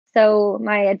So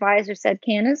my advisor said,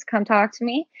 Candace, come talk to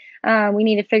me. We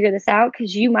need to figure this out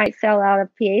because you might fail out of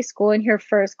PA school in your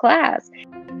first class.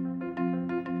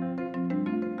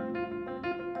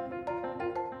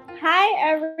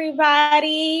 Hi,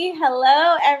 everybody.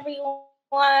 Hello,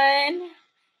 everyone.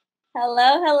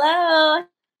 Hello, hello.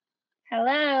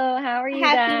 Hello, how are you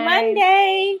Happy guys?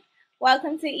 Monday.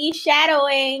 Welcome to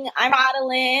eShadowing. I'm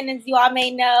Madeline, as you all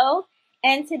may know.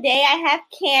 And today I have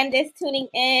Kandace tuning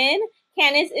in.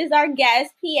 Kandace is our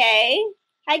guest PA.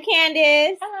 Hi,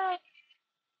 Kandace. Hi.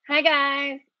 Hi,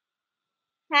 guys.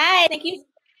 Hi.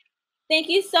 Thank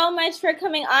you so much for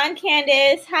coming on,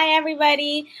 Kandace. Hi,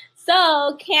 everybody.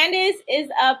 So, Kandace is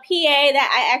a PA that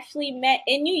I actually met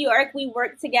in New York. We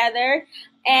worked together,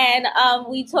 and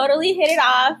we totally hit it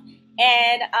off.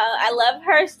 And I love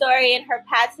her story and her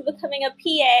path to becoming a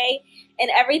PA and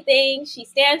everything she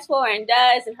stands for and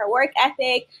does and her work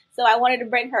ethic. So I wanted to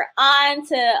bring her on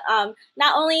to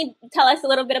not only tell us a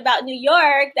little bit about New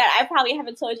York that I probably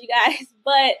haven't told you guys,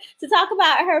 but to talk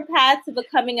about her path to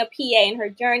becoming a PA and her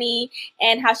journey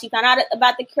and how she found out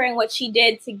about the career and what she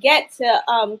did to get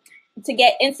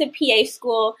into PA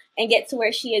school and get to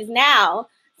where she is now.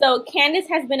 So Kandace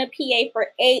has been a PA for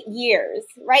 8 years,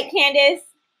 right, Kandace?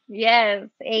 Yes,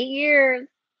 8 years.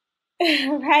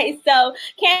 Right. So,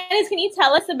 Kandace, can you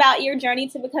tell us about your journey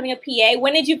to becoming a PA?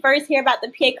 When did you first hear about the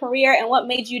PA career and what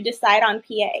made you decide on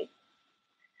PA?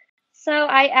 So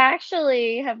I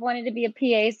actually have wanted to be a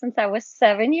PA since I was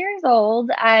 7 years old.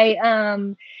 I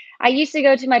used to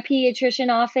go to my pediatrician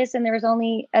office and there was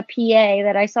only a PA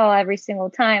that I saw every single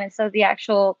time. And so the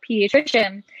actual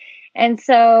pediatrician. And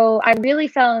so I really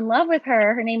fell in love with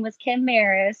her. Her name was Kim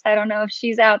Maris. I don't know if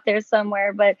she's out there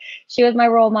somewhere, but she was my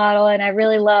role model. And I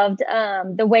really loved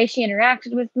the way she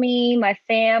interacted with me, my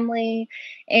family.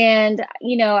 And,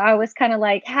 I was kind of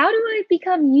like, how do I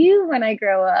become you when I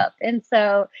grow up? And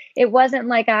so it wasn't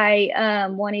like I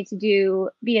wanted to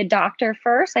be a doctor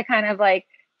first. I kind of like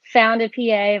found a PA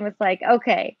and was like,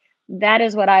 okay, that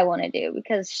is what I want to do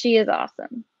because she is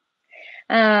awesome.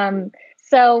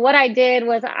 So what I did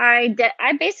was I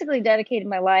basically dedicated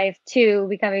my life to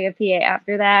becoming a PA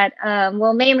after that.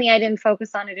 Well, mainly I didn't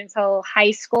focus on it until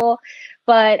high school,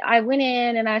 but I went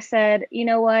in and I said, you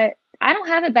know what? I don't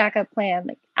have a backup plan.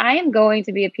 Like, I am going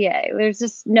to be a PA. There's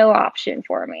just no option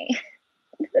for me.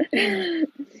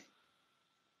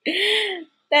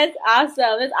 That's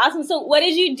awesome. That's awesome. So what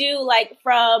did you do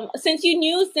since you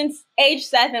knew since age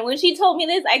 7? When she told me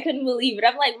this, I couldn't believe it.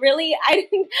 I'm like, really? I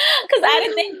didn't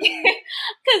think,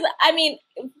 because I mean,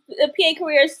 the PA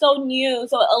career is so new.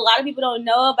 So a lot of people don't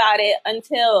know about it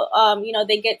until,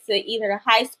 they get to either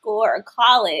high school or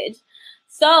college.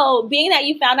 So being that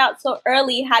you found out so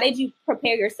early, how did you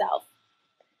prepare yourself?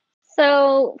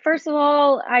 So first of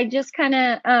all, I just kind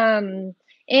of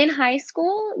in high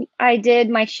school, I did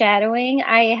my shadowing.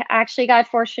 I actually got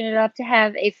fortunate enough to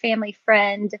have a family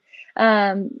friend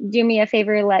do me a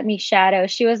favor, let me shadow.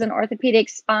 She was an orthopedic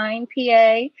spine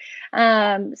PA.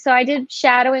 So I did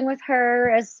shadowing with her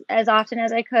as often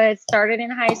as I could. Started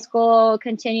in high school,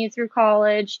 continued through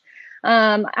college.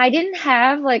 I didn't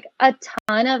have like a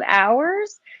ton of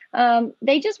hours.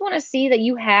 They just want to see that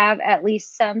you have at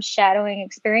least some shadowing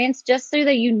experience, just so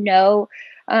that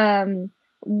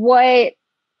what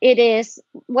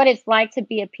what it's like to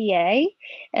be a PA.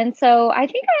 And so I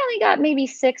think I only got maybe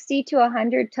 60 to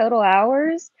 100 total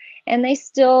hours, and they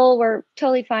still were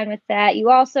totally fine with that. You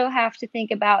also have to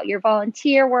think about your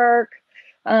volunteer work.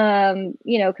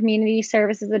 Community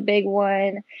service is a big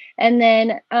one. And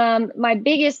then my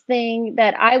biggest thing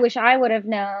that I wish I would have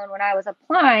known when I was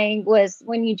applying was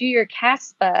when you do your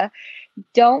CASPA,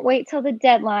 don't wait till the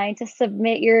deadline to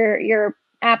submit your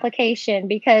application,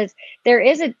 because there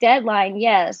is a deadline,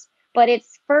 yes, but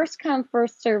it's first come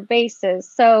first serve basis.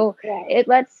 So Right.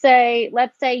 let's say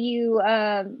you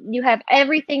have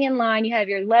everything in line, you have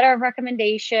your letter of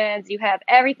recommendations, you have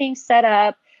everything set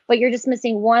up, but you're just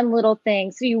missing one little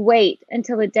thing. So you wait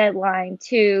until the deadline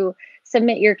to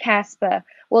submit your CASPA.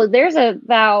 Well, there's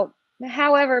about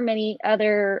however many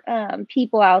other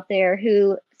people out there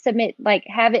who submit, like,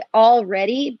 have it all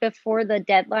ready before the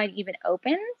deadline even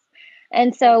opens.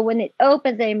 And so when it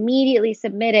opens, they immediately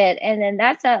submit it, and then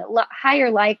that's a higher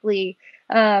likely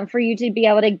for you to be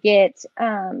able to get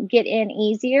in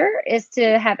easier, is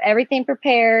to have everything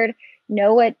prepared,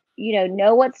 know what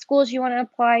schools you want to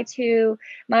apply to.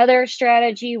 My other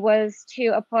strategy was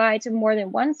to apply to more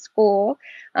than one school,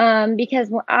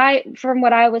 because from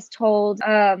what I was told,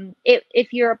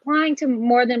 if you're applying to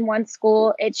more than one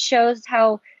school, it shows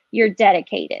how you're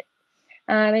dedicated.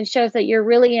 It shows that you're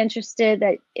really interested,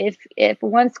 that if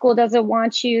one school doesn't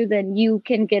want you, then you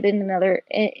can get in another,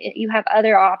 you have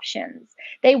other options.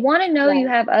 They want to know you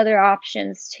have other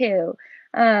options too.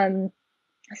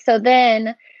 So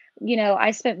then,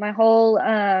 I spent my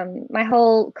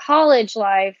whole college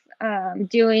life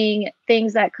doing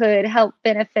things that could help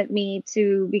benefit me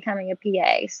to becoming a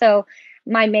PA. So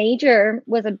my major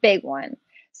was a big one.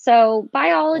 So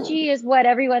biology is what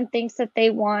everyone thinks that they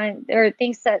want, or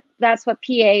thinks that that's what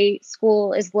PA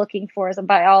school is looking for, is a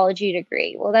biology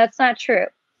degree. Well, that's not true.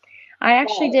 I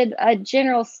actually did a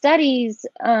general studies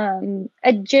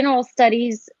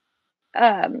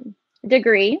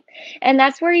degree, and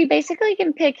that's where you basically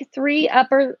can pick three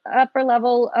upper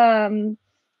level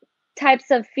types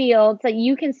of fields that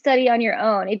you can study on your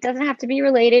own. It doesn't have to be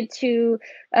related to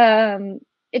PA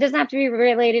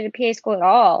school at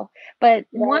all. But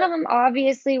one of them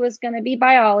obviously was going to be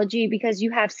biology, because you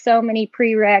have so many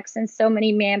prereqs and so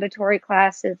many mandatory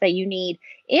classes that you need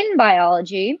in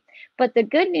biology. But the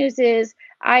good news is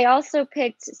I also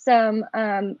picked some,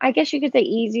 I guess you could say,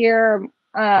 easier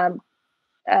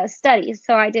studies.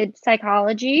 So I did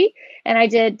psychology and I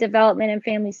did development and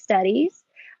family studies.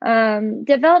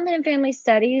 Development and family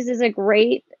studies is a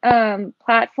great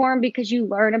platform, because you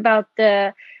learn about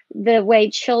the way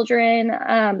children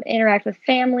interact with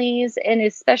families, and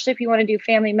especially if you want to do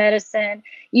family medicine,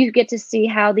 you get to see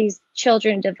how these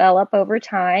children develop over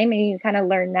time, and you kind of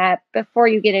learn that before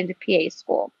you get into PA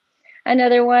school.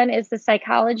 Another one is the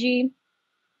psychology.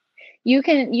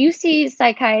 You see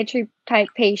psychiatry type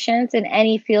patients in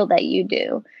any field that you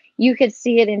do. You could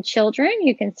see it in children,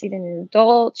 you can see it in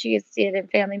adults, you can see it in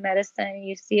family medicine,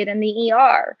 you see it in the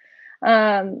ER.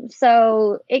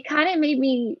 So it kind of made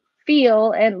me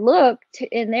feel and look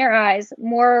in their eyes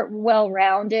more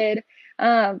well-rounded,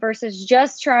 versus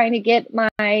just trying to get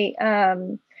my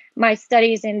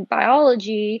studies in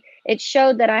biology. It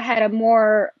showed that I had a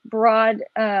more broad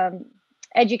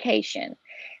education.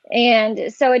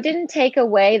 And so it didn't take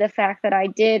away the fact that I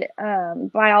did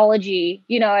biology,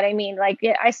 you know what I mean? Like,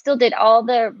 I still did all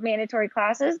the mandatory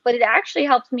classes, but it actually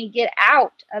helped me get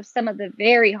out of some of the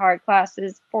very hard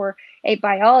classes for a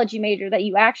biology major that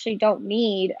you actually don't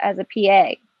need as a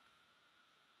PA.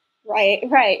 Right.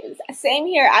 Same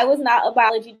here. I was not a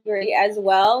biology degree as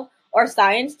well, or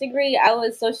science degree. I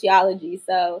was sociology.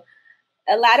 So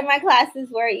a lot of my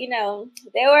classes were,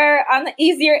 they were on the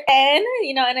easier end,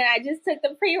 and then I just took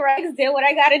the prereqs, did what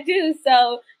I got to do.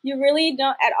 So you really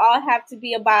don't at all have to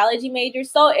be a biology major.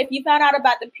 So if you found out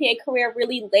about the PA career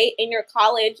really late in your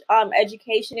college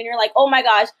education, and you're like, oh my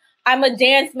gosh, I'm a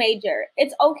dance major,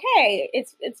 it's okay.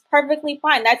 It's perfectly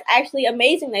fine. That's actually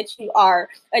amazing that you are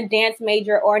a dance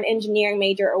major or an engineering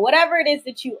major or whatever it is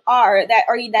that you are, that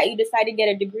you decide to get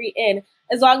a degree in,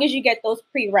 as long as you get those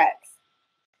prereqs.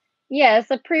 Yes,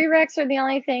 the prereqs are the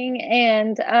only thing,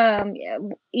 and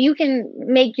you can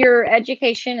make your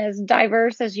education as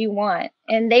diverse as you want.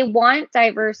 And they want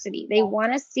diversity. They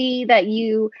want to see that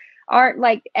you aren't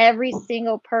like every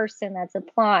single person that's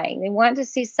applying. They want to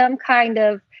see some kind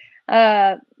of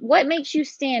what makes you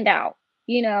stand out.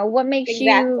 What makes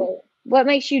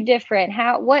you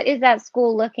different. What is that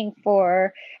school looking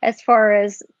for as far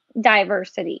as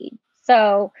diversity?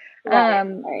 So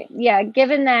Right. yeah,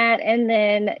 given that, and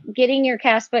then getting your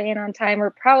CASPA in on time are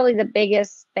probably the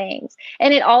biggest things.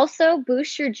 And it also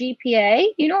boosts your GPA.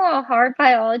 You know how hard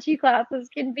biology classes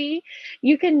can be?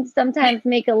 You can sometimes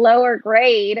make a lower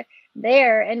grade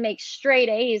there and make straight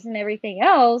A's and everything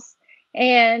else,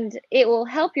 and it will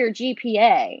help your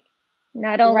GPA.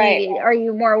 Not only are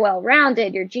you more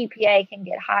well-rounded, your GPA can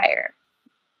get higher.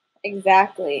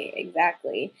 Exactly.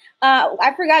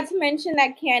 I forgot to mention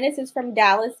that Kandace is from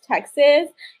Dallas, Texas.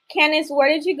 Kandace, where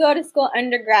did you go to school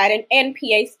undergrad and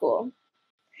PA school?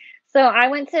 So I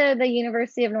went to the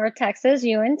University of North Texas,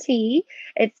 UNT.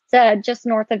 It's just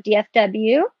north of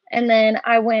DFW. And then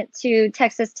I went to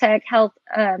Texas Tech Health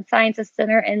Sciences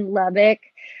Center in Lubbock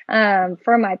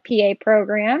for my PA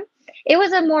program. It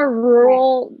was a more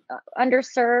rural,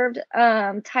 underserved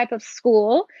type of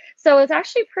school. So it's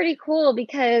actually pretty cool,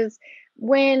 because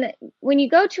when you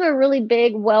go to a really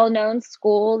big, well-known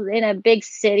school in a big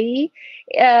city,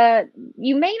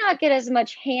 you may not get as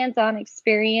much hands-on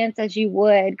experience as you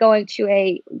would going to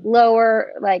a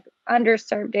lower, like,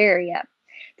 underserved area.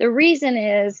 The reason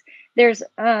is there's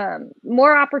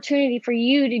more opportunity for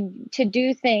you to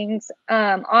do things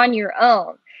on your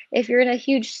own. If you're in a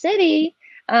huge city,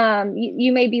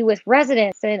 you may be with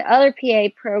residents and other PA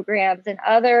programs and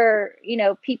other,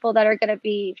 people that are going to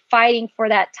be fighting for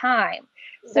that time.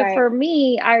 So for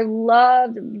me, I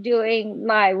loved doing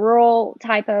my rural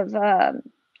type of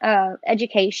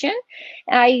education.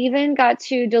 I even got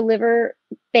to deliver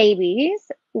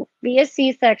babies via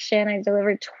C-section. I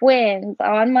delivered twins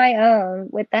on my own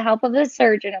with the help of the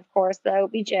surgeon, of course, the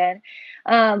OB-GYN.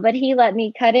 But he let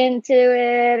me cut into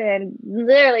it and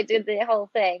literally did the whole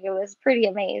thing. It was pretty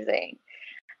amazing.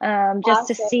 Just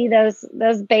to Awesome. see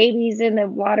those babies in the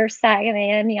water sac and the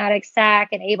amniotic sac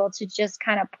and able to just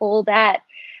kind of pull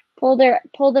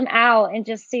them out and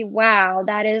just see, wow,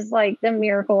 that is like the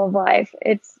miracle of life.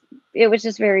 It was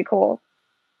just very cool.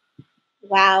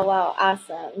 Wow, wow,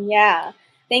 awesome. Yeah.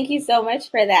 Thank you so much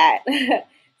for that.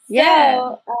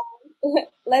 Yeah. So,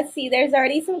 let's see, there's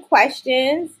already some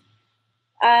questions.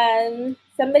 I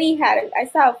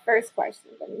saw a first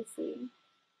question. Let me see.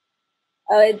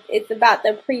 Oh, it's about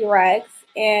the prereqs.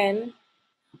 And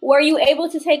were you able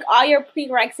to take all your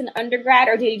prereqs in undergrad,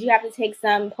 or did you have to take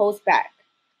some post-bac?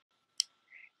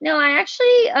 No, I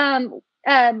actually,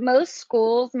 most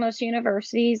schools, most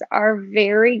universities are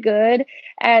very good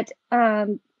at,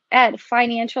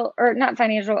 financial or not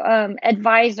financial,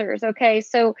 advisors. Okay.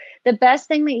 So the best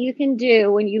thing that you can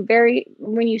do when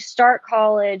you start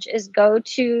college is go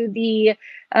to the,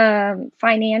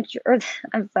 financial, or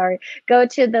I'm sorry, go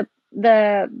to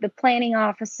the planning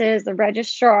offices, the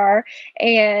registrar,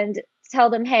 and tell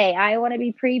them, hey, I want to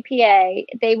be pre-PA.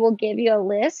 They will give you a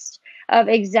list of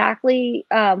exactly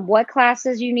what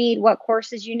classes you need, what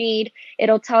courses you need.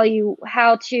 It'll tell you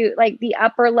how to, like, the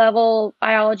upper level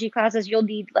biology classes, you'll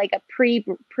need like a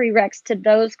prereqs to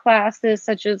those classes,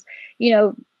 such as, you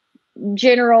know,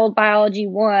 general biology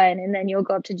 1, and then you'll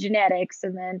go up to genetics,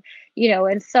 and then, you know,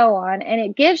 and so on. And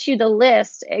it gives you the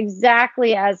list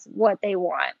exactly as what they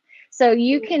want. So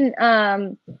you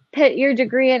can put your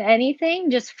degree in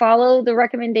anything, just follow the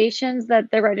recommendations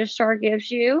that the registrar gives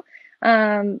you,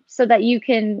 so that you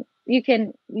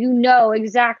know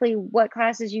exactly what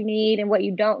classes you need and what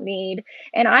you don't need.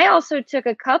 And I also took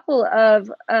a couple of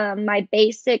my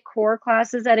basic core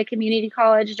classes at a community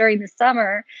college during the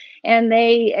summer, and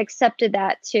they accepted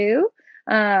that too.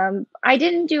 I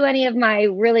didn't do any of my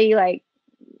really like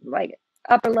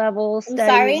upper level I'm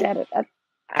studies sorry.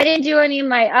 I didn't do any of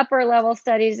my upper level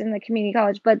studies in the community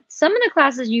college, but some of the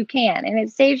classes you can, and it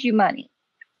saves you money.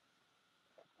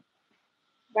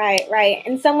 Right, right.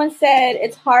 And someone said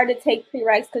it's hard to take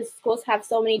prereqs because schools have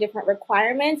so many different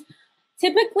requirements.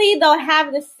 Typically, they'll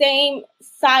have the same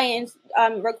science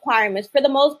requirements. For the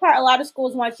most part, a lot of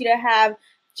schools want you to have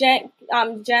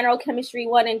general chemistry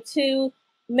 1 and 2,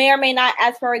 may or may not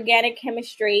ask for organic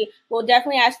chemistry. We'll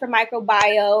definitely ask for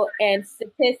microbiome and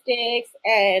statistics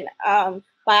and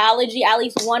biology, at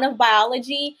least one of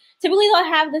biology. Typically, they'll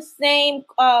have the same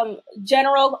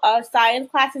general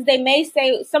science classes. They may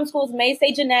say, some schools may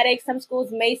say genetics, some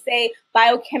schools may say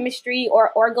biochemistry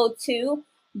or Orgo 2,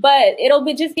 but it'll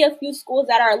be just be a few schools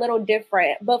that are a little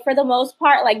different. But for the most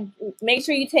part, like, make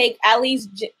sure you take at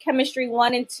least chemistry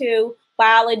 1 and 2,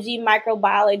 biology,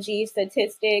 microbiology,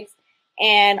 statistics,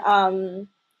 and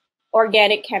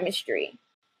organic chemistry.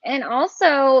 And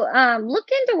also, look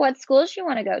into what schools you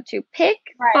want to go to. Pick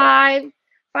Right.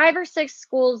 five or six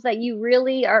schools that you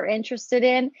really are interested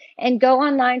in, and go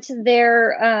online to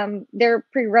their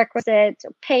prerequisite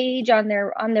page on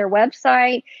their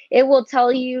website. It will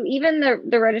tell you. Even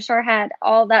the registrar had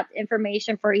all that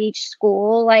information for each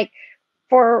school. Like,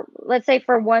 for, let's say,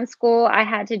 for one school, I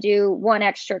had to do one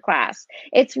extra class.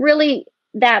 It's really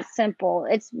that simple.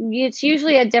 It's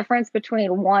usually a difference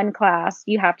between one class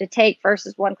you have to take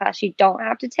versus one class you don't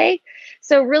have to take.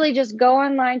 So really just go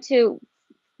online to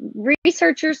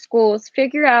research your schools,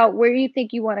 figure out where you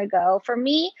think you want to go. For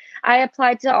me, I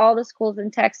applied to all the schools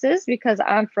in Texas because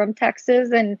I'm from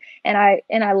Texas, and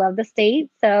I love the state.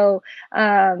 So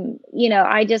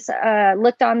I just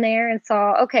looked on there and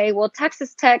saw, okay, well,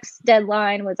 Texas Tech's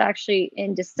deadline was actually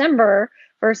in December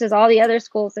versus all the other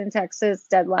schools in Texas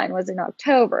deadline was in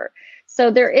October.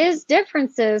 So there is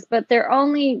differences, but they're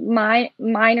only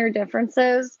minor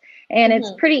differences, and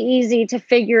it's pretty easy to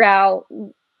figure out.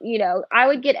 I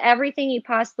would get everything you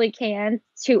possibly can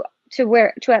to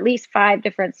at least 5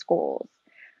 different schools,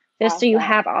 just so you Awesome.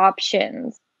 have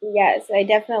options. Yes, I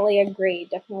definitely agree.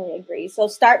 Definitely agree. So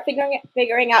start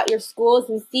figuring out your schools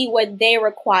and see what they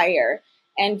require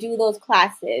and do those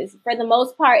classes. For the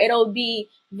most part, it'll be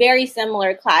very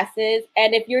similar classes.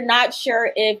 And if you're not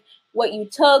sure if what you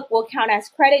took will count as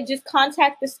credit, just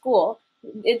contact the school.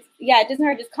 It doesn't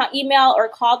hurt. Just email or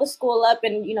call the school up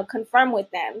and confirm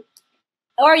with them,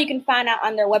 or you can find out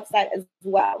on their website as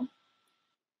well.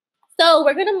 So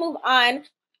we're gonna move on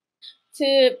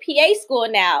to PA school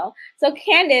now. So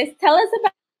Kandace, tell us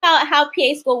about how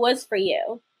PA school was for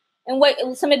you. And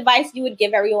what some advice you would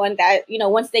give everyone that,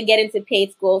 once they get into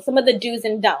PA school, some of the do's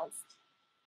and don'ts?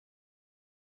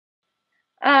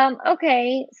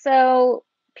 Okay, so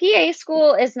PA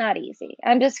school is not easy.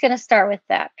 I'm just going to start with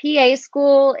that. PA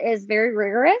school is very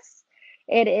rigorous.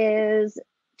 It is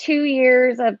 2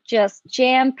 years of just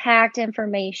jam-packed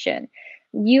information.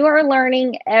 You are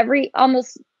learning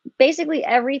almost basically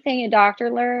everything a doctor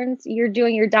learns. You're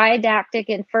doing your didactic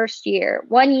in first year.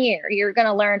 1 year, you're going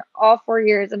to learn all 4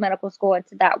 years of medical school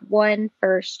into that one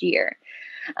first year.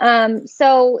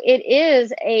 So it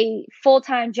is a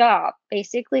full-time job.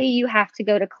 Basically, you have to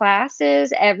go to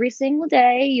classes every single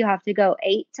day. You have to go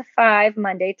 8 to 5,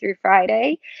 Monday through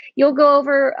Friday. You'll go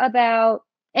over about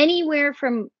anywhere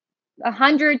from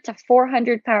 100 to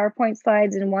 400 PowerPoint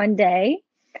slides in one day.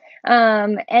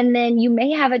 And then you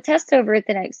may have a test over it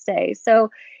the next day. So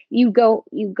you go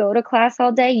to class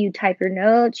all day, you type your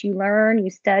notes, you learn, you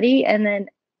study, and then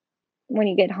when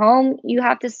you get home, you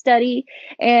have to study.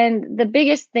 And the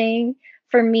biggest thing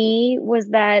for me was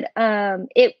that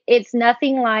it's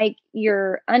nothing like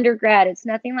your undergrad. It's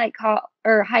nothing like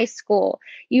or high school.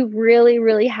 You really,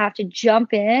 really have to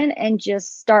jump in and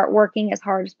just start working as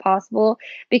hard as possible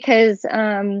because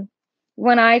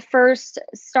when I first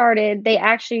started, they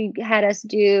actually had us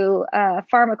do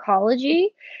pharmacology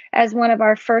as one of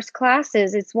our first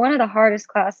classes. It's one of the hardest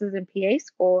classes in PA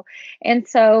school. And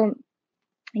so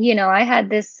I had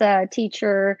this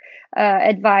teacher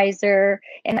advisor,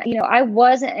 and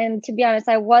and to be honest,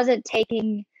 I wasn't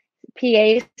taking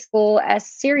PA school as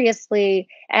seriously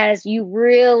as you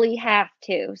really have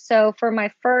to. So for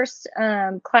my first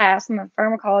class, my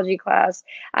pharmacology class,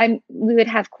 we would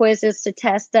have quizzes to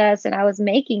test us, and I was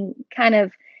making kind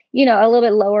of a little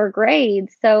bit lower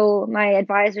grades. So my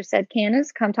advisor said,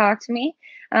 "Kandace, come talk to me.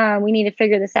 We need to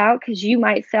figure this out because you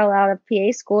might fail out of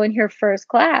PA school in your first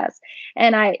class."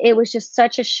 And it was just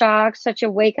such a shock, such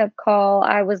a wake up call.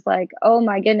 I was like, oh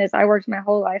my goodness, I worked my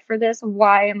whole life for this.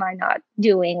 Why am I not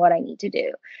doing what I need to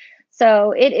do?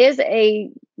 So it is a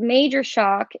major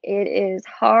shock. It is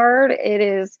hard.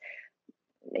 It's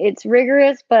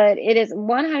rigorous, but it is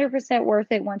 100% worth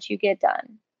it once you get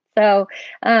done. So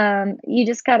you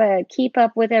just got to keep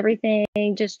up with everything.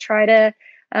 Just try to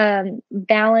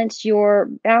balance your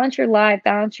life,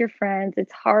 balance your friends.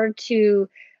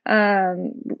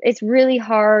 It's really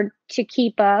hard to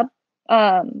keep up.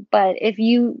 But if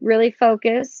you really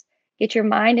focus, get your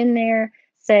mind in there,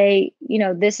 say,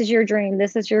 this is your dream,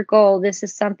 this is your goal, this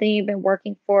is something you've been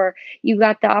working for. You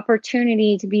got the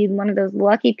opportunity to be one of those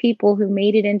lucky people who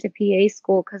made it into PA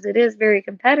school because it is very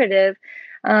competitive.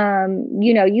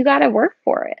 You got to work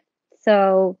for it.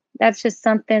 So that's just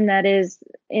something that is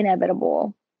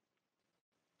inevitable.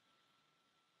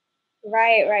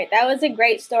 Right. That was a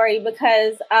great story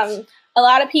because a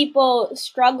lot of people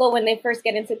struggle when they first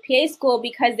get into PA school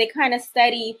because they kind of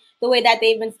study the way that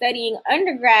they've been studying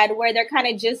undergrad, where they're kind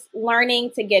of just learning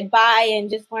to get by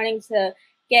and just learning to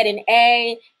get an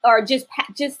A or just to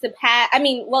pass. Just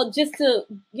to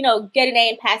get an A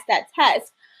and pass that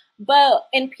test. But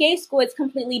in PA school, it's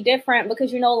completely different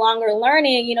because you're no longer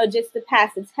learning, just to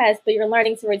pass the test, but you're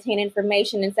learning to retain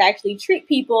information and to actually treat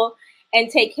people and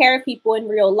take care of people in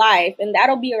real life. And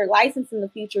that'll be your license in the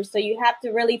future. So you have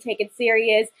to really take it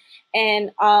serious.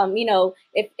 And,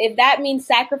 if that means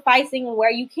sacrificing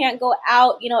where you can't go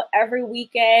out, every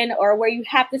weekend, or where you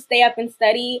have to stay up and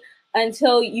study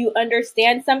until you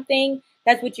understand something,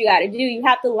 that's what you got to do. You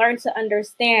have to learn to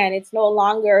understand. It's no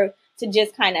longer to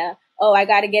just kind of, oh, I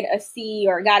got to get a C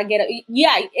or got to get it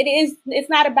is. It's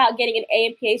not about getting an A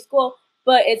in PA school.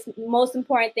 But it's most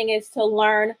important thing is to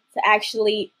learn to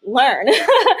actually learn,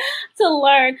 to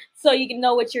learn so you can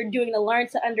know what you're doing, to learn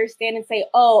to understand and say,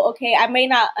 oh, okay, I may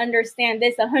not understand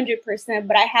this 100%,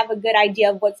 but I have a good idea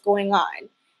of what's going on.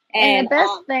 And the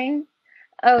best thing,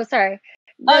 oh, sorry.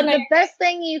 The best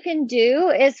thing you can do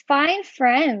is find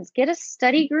friends, get a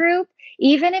study group.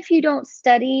 Even if you don't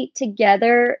study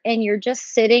together and you're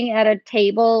just sitting at a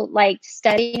table, like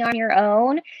studying on your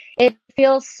own, it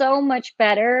feels so much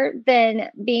better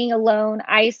than being alone,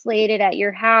 isolated at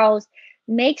your house.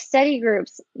 Make study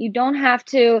groups. You don't have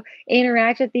to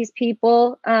interact with these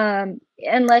people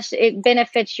unless it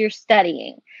benefits your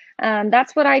studying.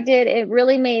 That's what I did. It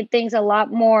really made things a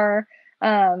lot more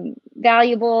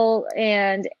valuable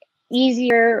and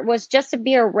easier, was just to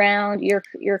be around your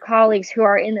colleagues who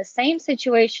are in the same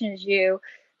situation as you,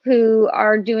 who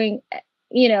are doing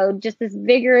just this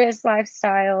vigorous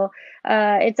lifestyle.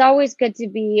 It's always good to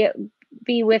be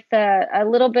with a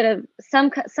little bit of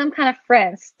some kind of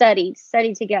friends, study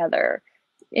together,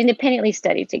 independently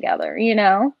study together.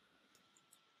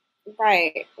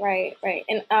 Right, right, right.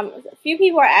 And a few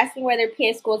people are asking whether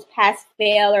PA schools pass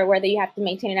fail or whether you have to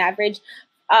maintain an average.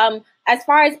 As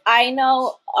far as I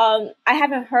know, I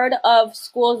haven't heard of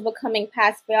schools becoming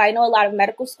pass fail. I know a lot of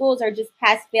medical schools are just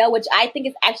pass fail, which I think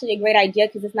is actually a great idea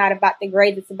because it's not about the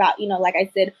grades. It's about, like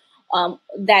I said,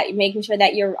 that making sure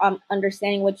that you're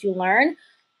understanding what you learn.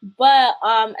 But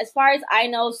as far as I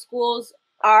know, schools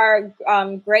are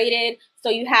graded, so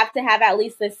you have to have at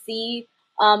least a C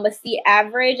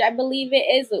average, I believe it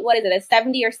is. What is it, a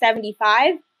 70 or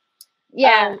 75?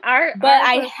 Yeah, But ours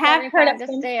I was have heard of 75 to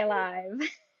some. stay alive.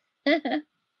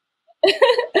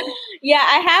 Yeah,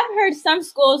 I have heard some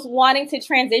schools wanting to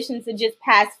transition to just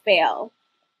pass fail,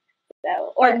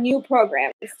 so, or But new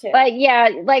programs too. But yeah,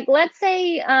 like let's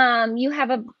say you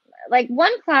have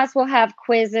one class will have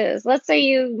quizzes. Let's say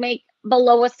you make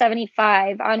below a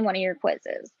 75 on one of your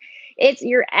quizzes. It's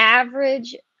your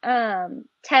average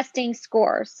testing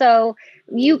score. So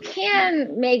you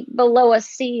can make below a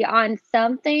C on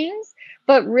some things,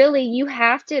 but really you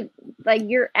have to, like,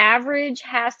 your average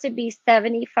has to be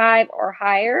 75 or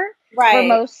higher for Right,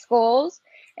 most schools,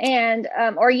 and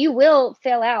or you will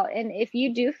fail out. And if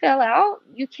you do fail out,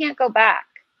 you can't go back.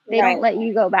 They don't right, let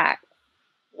you go back.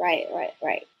 right, right,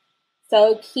 right.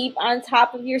 So keep on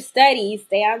top of your studies.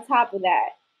 Stay on top of that.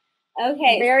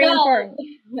 Okay, Very so important.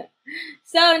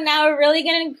 so now we're really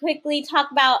gonna quickly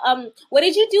talk about what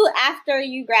did you do after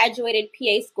you graduated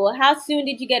PA school? How soon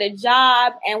did you get a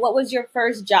job, and what was your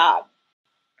first job?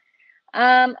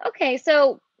 Okay,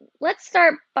 so let's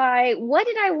start by what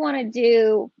did I want to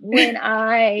do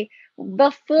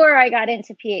before I got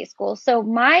into PA school. So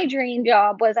my dream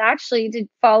job was actually to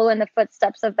follow in the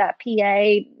footsteps of that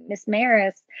PA, Miss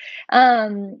Maris,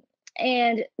 um,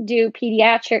 and do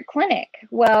pediatric clinic.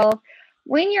 Well,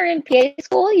 when you're in PA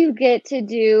school, you get to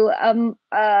do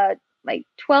like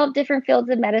 12 different fields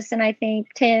of medicine, I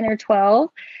think 10 or 12,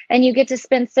 and you get to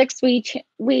spend 6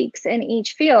 weeks in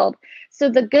each field. So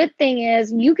the good thing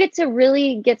is you get to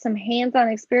really get some hands-on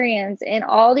experience in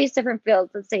all these different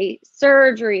fields. Let's say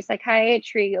surgery,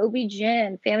 psychiatry,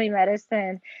 OB-GYN, family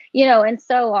medicine, and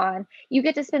so on. You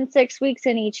get to spend 6 weeks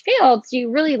in each field, so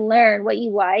you really learn what you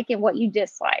like and what you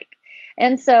dislike.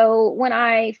 And so when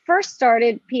I first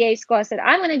started PA school, I said,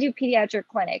 I'm going to do pediatric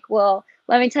clinic. Well,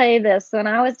 let me tell you this, when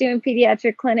I was doing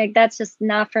pediatric clinic, that's just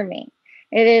not for me.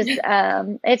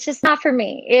 It's just not for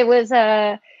me. It was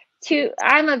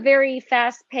I'm a very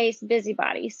fast-paced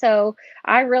busybody, so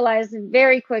I realized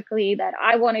very quickly that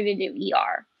I wanted to do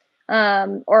ER,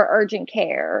 or urgent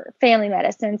care, family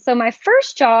medicine. So my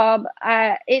first job,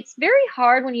 it's very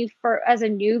hard when as a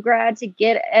new grad to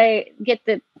get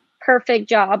the perfect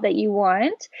job that you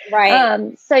want. Right,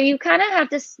 So you kind of have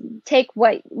to take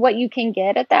what you can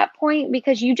get at that point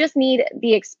because you just need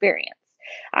the experience.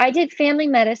 I did family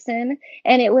medicine,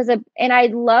 and I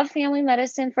love family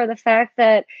medicine for the fact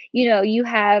that, you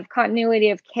have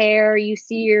continuity of care. You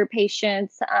see your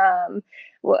patients,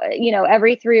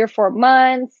 every 3 or 4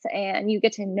 months, and you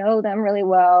get to know them really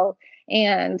well.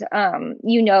 And,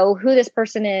 you know who this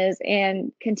person is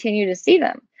and continue to see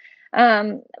them.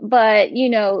 But,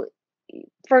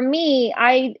 for me,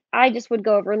 I just would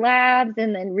go over labs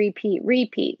and then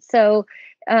repeat. So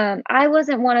I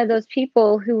wasn't one of those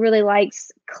people who really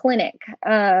likes clinic.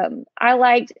 I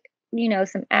liked,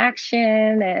 some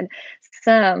action and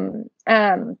some.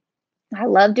 I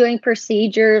love doing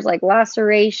procedures like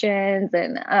lacerations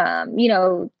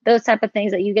and, those type of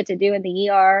things that you get to do in the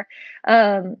ER.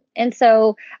 And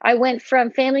so I went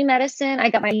from family medicine. I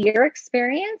got my year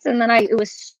experience, and then it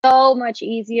was so much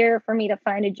easier for me to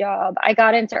find a job. I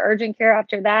got into urgent care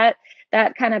after that.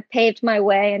 That kind of paved my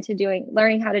way into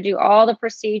learning how to do all the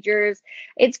procedures.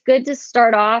 It's good to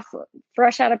start off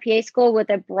fresh out of PA school with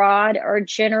a broad or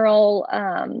general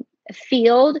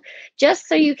field, just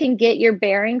so you can get your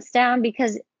bearings down,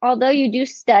 because although you do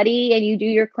study and you do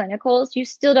your clinicals, you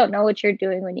still don't know what you're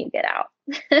doing when you get out.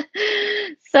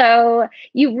 So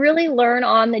you really learn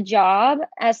on the job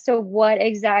as to what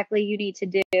exactly you need to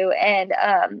do. And,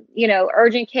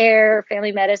 urgent care,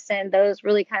 family medicine, those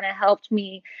really kind of helped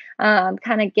me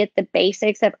kind of get the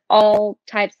basics of all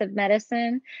types of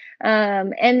medicine.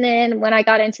 And then when I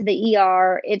got into the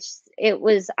ER,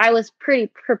 I was pretty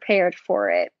prepared for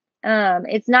it.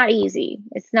 It's not easy.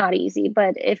 It's not easy,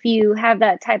 but if you have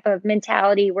that type of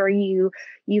mentality where you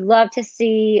love to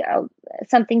see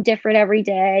something different every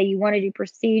day, you want to do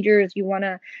procedures, you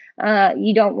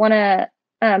don't want to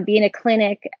be in a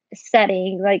clinic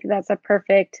setting, like that's a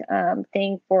perfect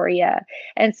thing for you.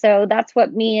 And so that's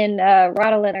what me and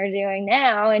Rodolin are doing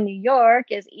now in New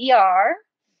York is ER.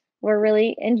 We're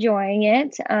really enjoying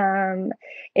it.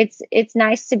 It's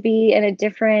nice to be in a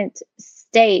different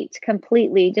state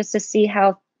completely just to see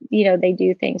how, they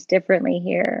do things differently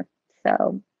here.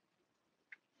 So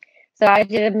I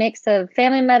did a mix of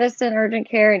family medicine, urgent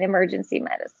care, and emergency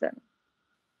medicine.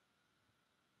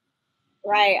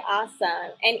 Right.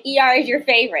 Awesome. And ER is your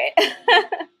favorite.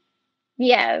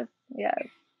 Yes. Yes.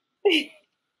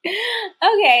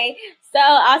 Okay, so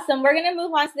awesome. We're gonna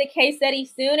move on to the case study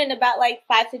soon in about like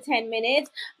 5 to 10 minutes.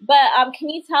 But can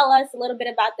you tell us a little bit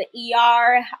about the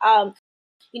ER?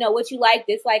 What you like,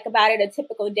 dislike about it, a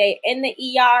typical day in the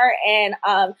ER, and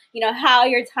how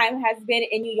your time has been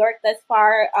in New York thus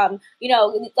far.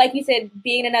 Like you said,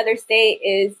 being in another state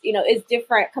is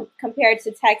different compared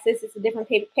to Texas. It's a different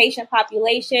patient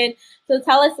population. So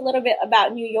tell us a little bit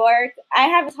about New York. I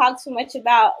haven't talked too much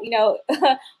about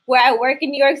where I work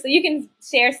in New York, so you can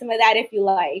share some of that if you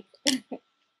like.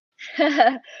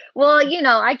 Well,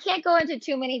 I can't go into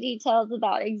too many details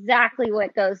about exactly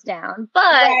what goes down, but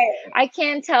Right. I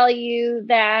can tell you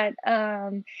that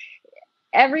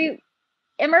every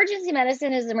emergency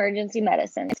medicine is emergency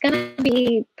medicine. It's going to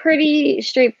be pretty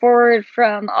straightforward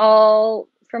from all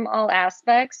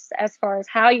aspects as far as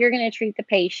how you're going to treat the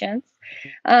patients.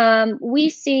 We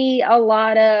see a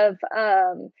lot of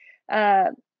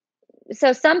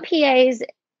so some PAs,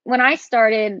 when I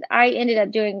started, I ended up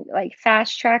doing like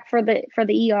fast track for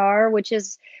the ER, which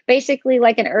is basically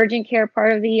like an urgent care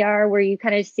part of the ER where you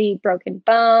kind of see broken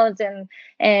bones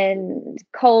and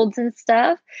colds and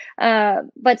stuff.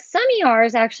 But some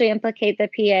ERs actually implicate the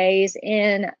PAs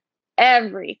in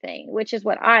everything, which is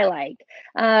what I like.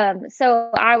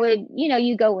 So I would,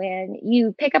 you go in,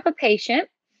 you pick up a patient,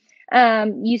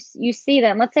 you see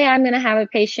them. Let's say I'm going to have a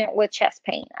patient with chest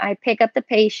pain. I pick up the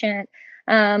patient.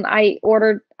 I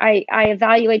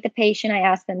evaluate the patient. I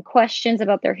ask them questions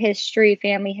about their history,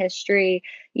 family history.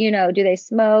 Do they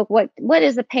smoke? What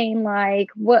is the pain like?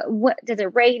 What does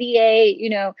it radiate?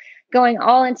 Going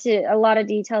all into a lot of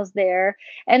details there.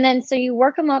 And then so you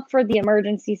work them up for the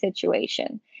emergency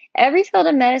situation. Every field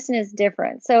of medicine is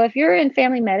different. So if you're in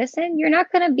family medicine, you're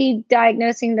not going to be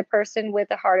diagnosing the person with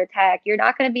a heart attack. You're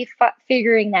not going to be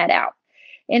figuring that out.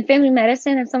 In family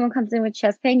medicine, if someone comes in with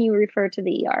chest pain, you refer to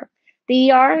the ER.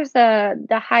 The ER is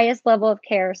the highest level of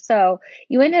care. So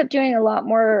you end up doing a lot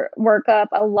more workup,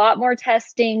 a lot more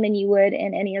testing than you would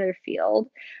in any other field,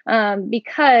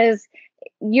 because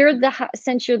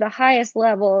since you're the highest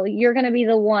level, you're going to be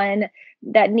the one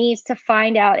that needs to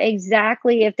find out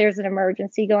exactly if there's an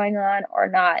emergency going on or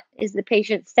not. Is the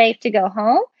patient safe to go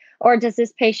home, or does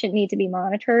this patient need to be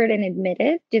monitored and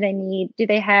admitted? Do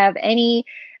they have any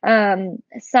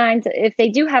signs? If they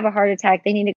do have a heart attack,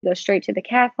 they need to go straight to the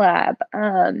cath lab.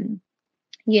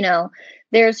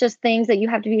 There's just things that you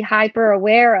have to be hyper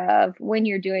aware of when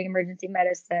you're doing emergency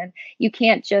medicine. You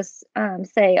can't just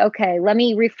say, okay, let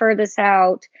me refer this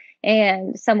out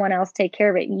and someone else take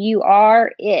care of it. You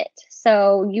are it.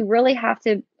 So you really have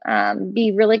to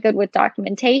be really good with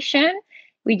documentation.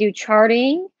 We do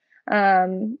charting,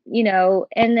 and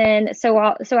then so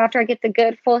after I get the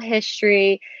good full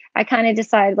history, I kind of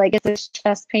decide, like, is this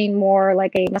chest pain more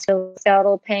like a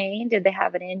musculoskeletal pain? Did they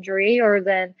have an injury? Or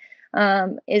then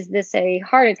is this a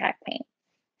heart attack pain?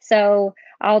 So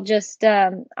I'll just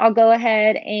I'll go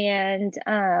ahead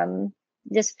and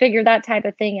just figure that type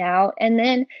of thing out. And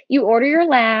then you order your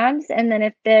labs, and then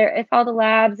if all the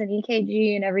labs and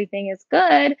EKG and everything is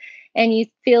good and you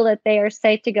feel that they are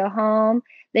safe to go home,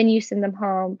 then you send them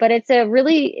home. But it's a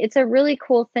really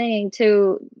cool thing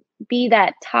to be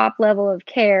that top level of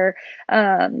care,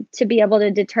 to be able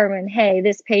to determine, hey,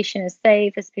 this patient is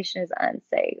safe, this patient is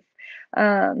unsafe.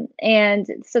 And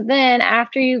so then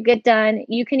after you get done,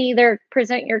 you can either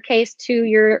present your case to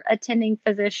your attending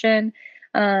physician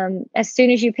as soon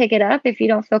as you pick it up. If you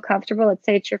don't feel comfortable, let's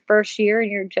say it's your first year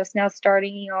and you're just now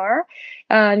starting ER,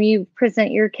 you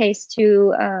present your case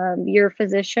to your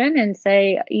physician and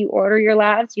say you order your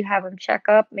labs, you have them check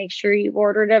up, make sure you've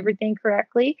ordered everything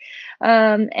correctly.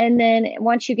 And then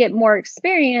once you get more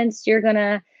experience, you're going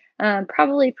to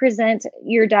probably present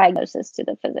your diagnosis to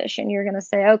the physician. You're going to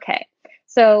say, okay,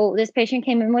 so this patient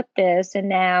came in with this, and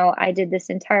now I did this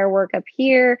entire workup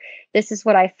here. This is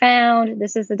what I found.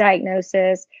 This is the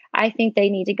diagnosis. I think they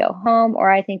need to go home, or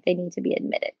I think they need to be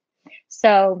admitted.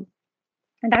 So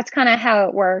that's kind of how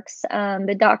it works.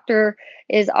 The doctor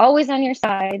is always on your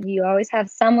side. You always have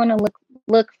someone to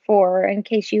look for in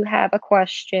case you have a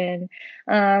question.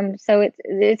 So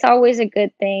it's always a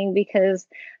good thing, because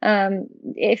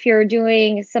if you're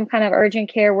doing some kind of urgent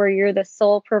care where you're the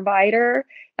sole provider,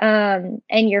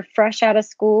 and you're fresh out of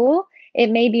school,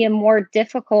 it may be more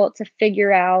difficult to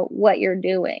figure out what you're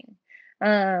doing.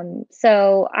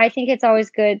 So I think it's always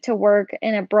good to work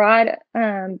in a broad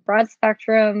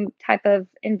spectrum type of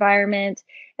environment,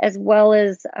 as well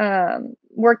as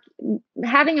work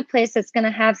having a place that's going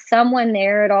to have someone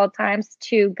there at all times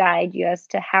to guide you as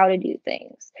to how to do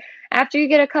things. After you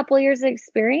get a couple years of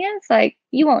experience, like,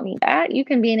 you won't need that. You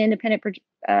can be an independent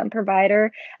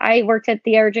provider. I worked at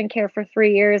the urgent care for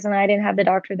 3 years, and I didn't have the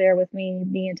doctor there with me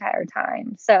the entire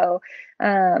time. So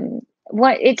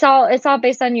what it's all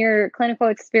based on your clinical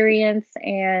experience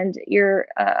and your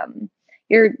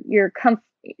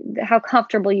how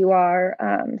comfortable you are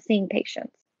seeing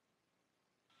patients.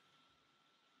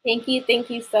 Thank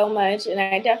you so much, and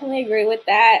I definitely agree with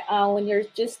that. When you're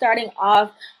just starting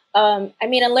off, I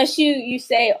mean, unless you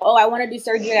say, "Oh, I want to do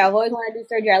surgery. I've always wanted to do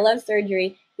surgery. I love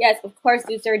surgery." Yes, of course,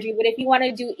 do surgery. But if you want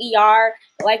to do ER,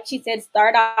 like she said,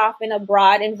 start off in a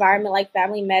broad environment like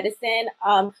family medicine,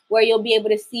 where you'll be able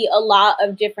to see a lot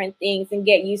of different things and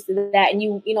get used to that. And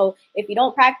you know, if you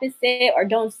don't practice it or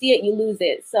don't see it, you lose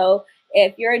it. So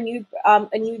if you're a new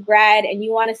grad and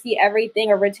you want to see everything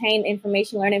or retain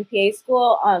information learned in PA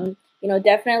school, you know,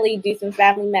 definitely do some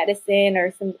family medicine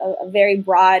or some a very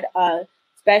broad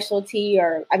specialty,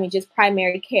 or I mean, just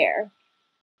primary care.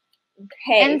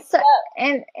 Okay. And so,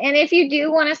 and if you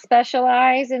do want to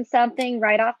specialize in something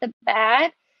right off the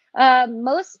bat,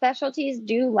 most specialties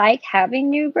do like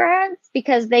having new grads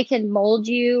because they can mold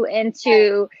you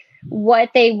into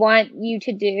what they want you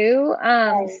to do.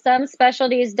 Some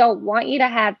specialties don't want you to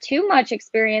have too much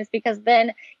experience because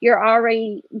then you're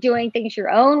already doing things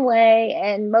your own way.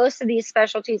 And most of these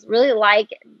specialties really like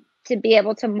to be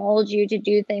able to mold you to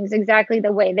do things exactly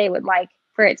the way they would like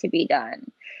for it to be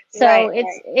done. So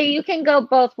you can go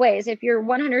both ways. If you're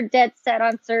 100 dead set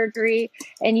on surgery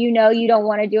and you know you don't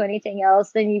want to do anything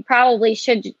else, then you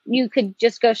could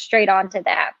just go straight on to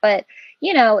that. But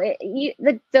you know,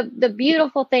 the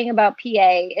beautiful thing about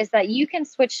PA is that you can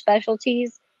switch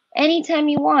specialties anytime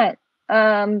you want.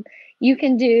 You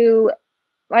can do,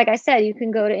 like I said, you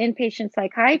can go to inpatient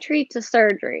psychiatry to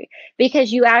surgery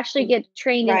because you actually get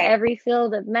trained in every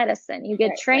field of medicine. You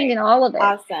get trained in all of it.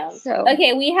 Awesome. So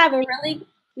okay, we have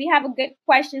a good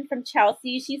question from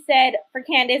Chelsea. She said, for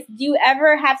Kandace, do you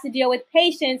ever have to deal with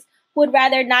patients who would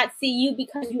rather not see you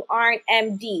because you aren't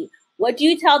MD? What do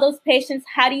you tell those patients?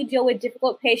 How do you deal with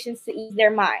difficult patients to ease their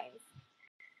minds?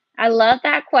 I love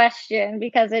that question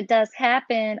because it does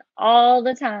happen all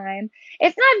the time.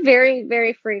 It's not very,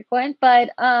 very frequent, but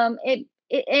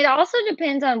it also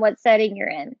depends on what setting you're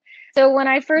in. So when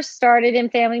I first started in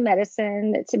family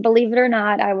medicine, to believe it or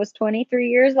not, I was 23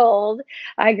 years old.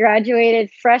 I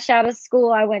graduated fresh out of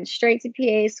school. I went straight to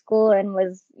PA school and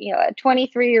was, you know, a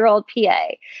 23-year-old PA.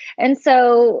 And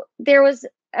so there was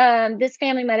this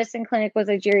family medicine clinic was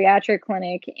a geriatric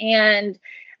clinic, and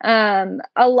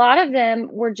a lot of them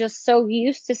were just so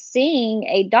used to seeing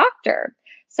a doctor.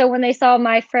 So when they saw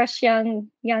my fresh young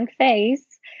face,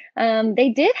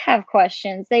 they did have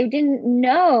questions. They didn't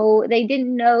know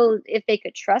if they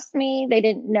could trust me. They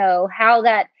didn't know how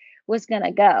that was going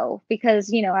to go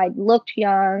because, you know, I looked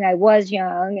young, I was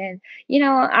young, and, you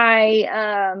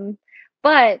know,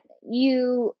 but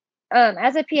you,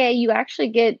 as a PA, you actually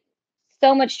get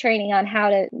so much training on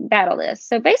how to battle this.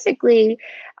 So basically,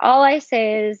 all I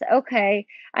say is, okay,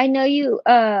 I know you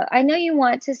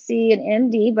want to see an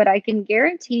MD, but I can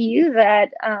guarantee you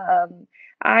that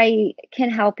I can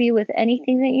help you with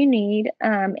anything that you need.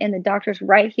 And the doctor's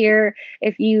right here.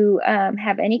 If you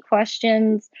have any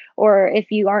questions or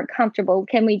if you aren't comfortable,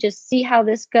 can we just see how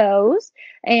this goes?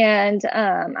 And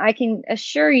I can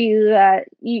assure you that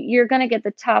you're going to get the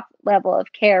top level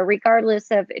of care, regardless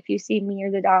of if you see me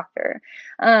or the doctor.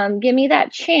 Give me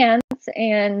that chance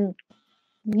and,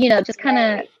 you know, just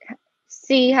kind of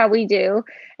see how we do.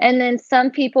 And then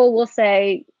some people will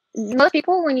say, most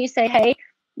people, when you say, hey,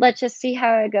 let's just see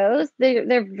how it goes,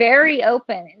 they're very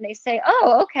open and they say,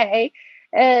 oh, okay.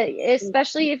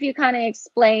 Especially if you kind of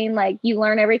explain, like, you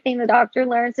learn everything the doctor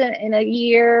learns in a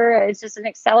year. It's just an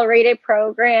accelerated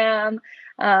program.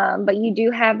 But you do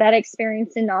have that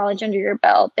experience and knowledge under your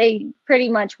belt. They pretty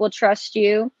much will trust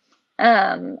you.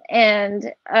 So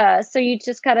you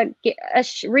just gotta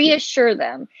reassure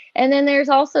them. And then there's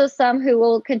also some who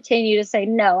will continue to say,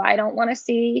 no, I don't want to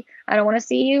see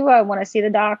you. I want to see the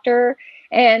doctor.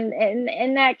 And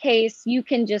in that case, you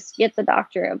can just get the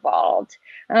doctor involved.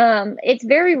 It's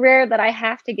very rare that I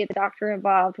have to get the doctor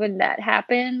involved when that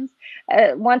happens.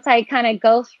 Once I kind of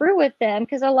go through with them,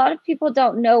 because a lot of people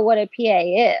don't know what a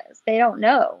PA is. They don't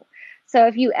know. So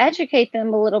if you educate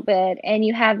them a little bit and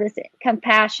you have this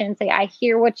compassion, say, I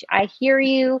hear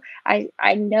you.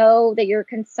 I know that you're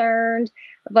concerned,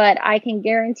 but I can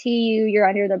guarantee you you're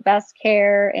under the best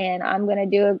care, and I'm going to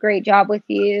do a great job with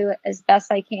you as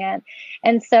best I can.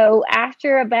 And so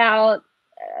after about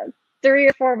 3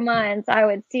 or 4 months, I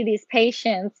would see these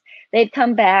patients. They'd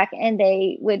come back and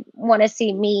they would want to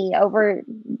see me over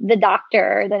the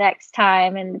doctor the next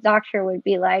time. And the doctor would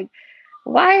be like,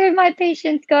 why are my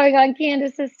patients going on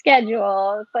Kandace's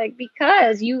schedule? It's like,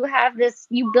 because you have this,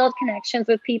 you build connections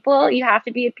with people. You have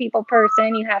to be a people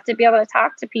person. You have to be able to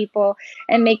talk to people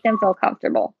and make them feel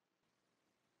comfortable.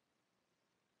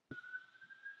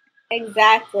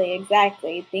 Exactly.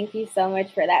 Thank you so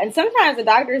much for that. And sometimes the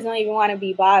doctors don't even want to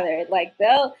be bothered. Like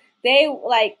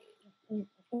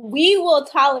we will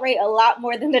tolerate a lot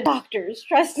more than the doctors.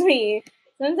 Trust me.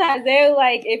 Sometimes they're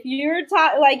like, if you're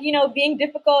being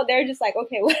difficult, they're just like,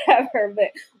 okay, whatever.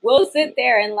 But we'll sit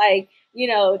there and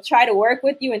try to work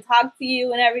with you and talk to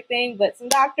you and everything. But some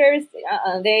doctors,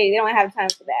 they don't have time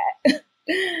for that.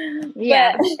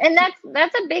 Yeah, and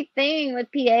that's a big thing with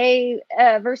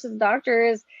PA versus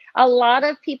doctors. A lot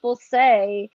of people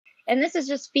say, and this is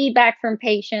just feedback from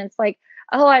patients, like,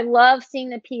 oh, I love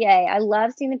seeing the PA. I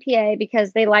love seeing the PA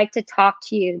because they like to talk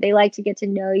to you. They like to get to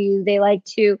know you. They like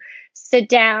to sit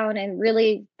down and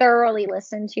really thoroughly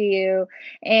listen to you.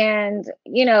 And,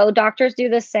 doctors do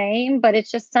the same, but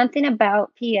it's just something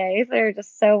about PAs. They're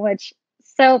just so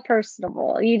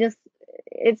personable.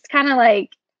 It's kind of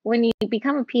like when you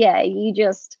become a PA, you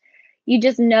just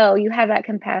know you have that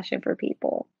compassion for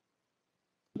people.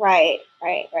 Right.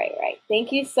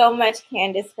 Thank you so much,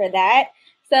 Kandace, for that.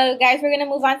 So, guys, we're going to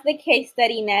move on to the case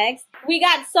study next. We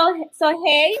got Sohail.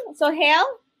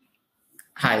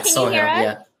 Hi, it's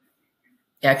Sohail.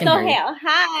 Yeah, I can hear you. Sohail,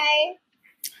 hi.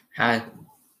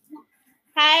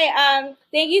 Hi.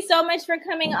 Thank you so much for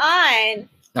coming on.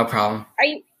 No problem.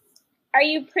 Are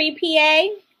you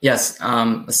pre-PA? Yes,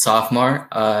 I'm a sophomore.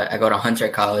 I go to Hunter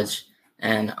College,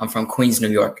 and I'm from Queens, New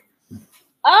York.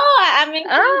 Oh, I'm in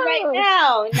Queens right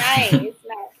now. Nice.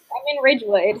 I'm in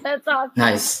Ridgewood. That's awesome.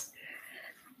 Nice.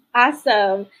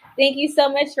 Awesome. Thank you so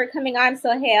much for coming on,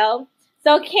 Sohail.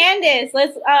 So, Kandace,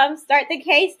 let's start the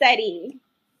case study.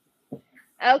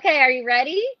 Okay, are you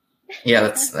ready? Yeah,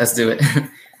 let's do it.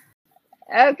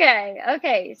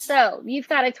 Okay. So you've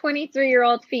got a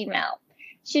 23-year-old female.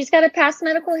 She's got a past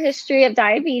medical history of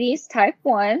diabetes type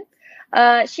 1.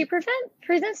 She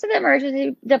presents to the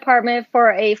emergency department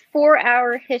for a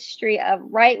 4-hour history of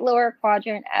right lower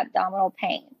quadrant abdominal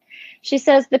pain. She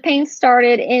says the pain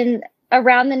started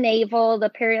around the navel, the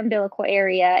periumbilical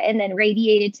area, and then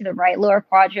radiated to the right lower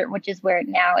quadrant, which is where it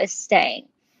now is staying.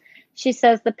 She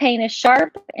says the pain is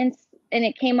sharp and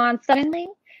it came on suddenly.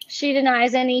 She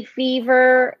denies any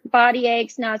fever, body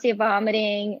aches, nausea,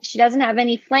 vomiting. She doesn't have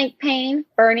any flank pain,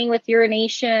 burning with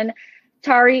urination,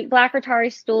 black or tarry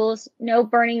stools, no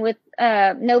burning with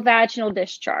no vaginal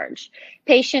discharge.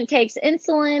 Patient takes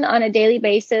insulin on a daily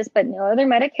basis, but no other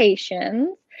medications.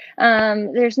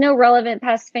 There's no relevant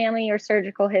past family or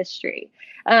surgical history.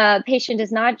 Patient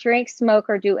does not drink, smoke,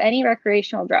 or do any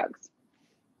recreational drugs.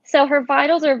 So her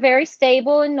vitals are very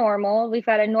stable and normal. We've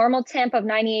got a normal temp of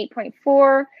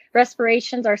 98.4.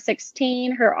 Respirations are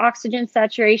 16. Her oxygen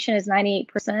saturation is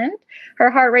 98%.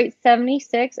 Her heart rate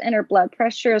 76, and her blood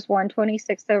pressure is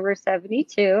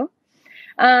 126/72.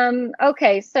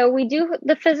 Okay, so we do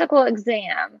the physical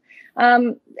exam.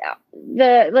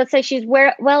 Let's say she's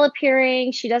well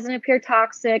appearing. She doesn't appear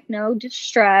toxic, no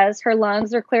distress. Her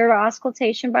lungs are clear to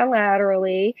auscultation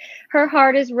bilaterally. Her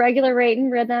heart is regular rate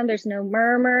and rhythm. There's no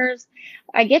murmurs.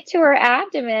 I get to her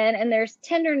abdomen, and there's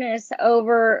tenderness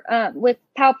over with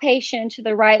palpation to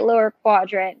the right lower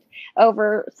quadrant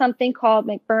over something called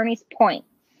McBurney's point.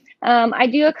 I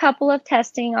do a couple of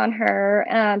testing on her.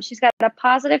 She's got a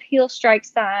positive heel strike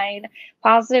sign,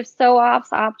 positive psoas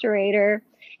obturator,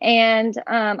 and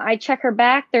I check her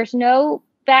back. There's no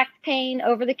back pain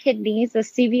over the kidneys, the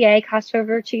CVA,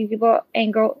 costovertebral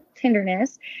angle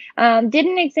tenderness.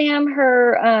 Didn't exam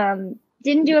her,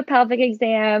 didn't do a pelvic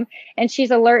exam, and she's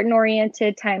alert and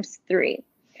oriented ×3.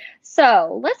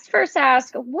 So let's first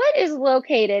ask, what is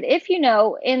located, if you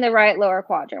know, in the right lower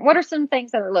quadrant? What are some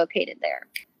things that are located there?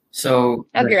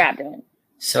 Of your abdomen.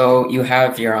 So you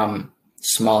have your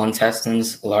small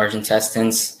intestines, large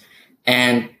intestines,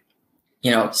 and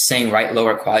saying right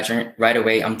lower quadrant right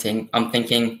away, I'm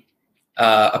thinking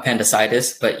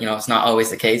appendicitis, but it's not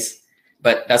always the case.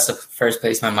 But that's the first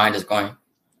place my mind is going.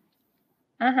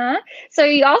 So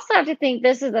you also have to think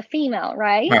this is a female,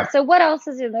 right? So what else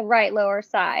is in the right lower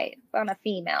side on a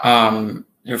female?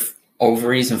 Your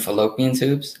ovaries and fallopian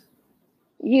tubes.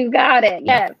 You got it.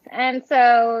 Yeah. Yes. And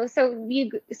so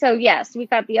yes, we've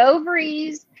got the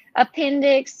ovaries,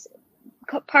 appendix,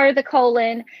 part of the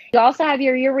colon. You also have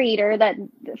your ureter that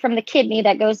from the kidney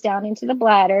that goes down into the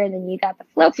bladder, and then you got the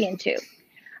fallopian tube.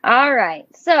 All right.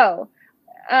 So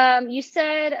you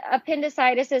said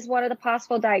appendicitis is one of the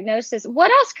possible diagnoses.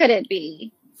 What else could it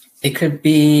be? It could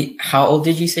be, how old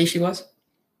did you say she was?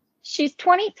 She's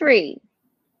 23.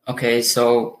 Okay,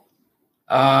 so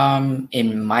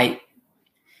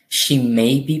she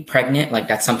may be pregnant. Like,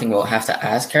 that's something we'll have to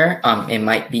ask her. It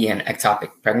might be an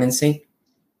ectopic pregnancy.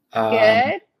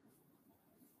 Good.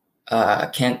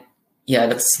 That's my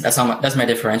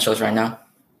differentials right now.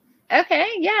 Okay,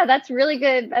 yeah, that's really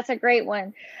good. That's a great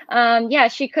one. Yeah,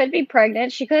 she could be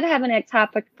pregnant. She could have an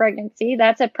ectopic pregnancy.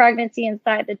 That's a pregnancy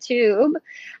inside the tube.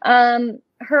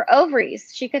 Her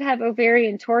ovaries, she could have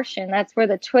ovarian torsion. That's where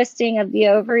the twisting of the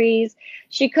ovaries.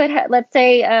 She could have, let's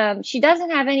say, she doesn't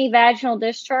have any vaginal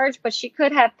discharge, but she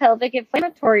could have pelvic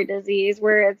inflammatory disease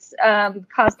where it's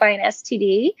caused by an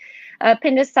STD,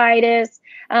 appendicitis.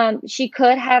 She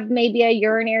could have maybe a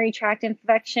urinary tract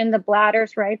infection. The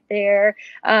bladder's right there.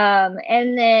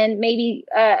 And then maybe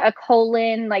a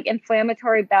colon, like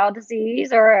inflammatory bowel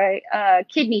disease, or a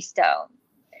kidney stone.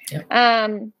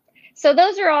 Yep. So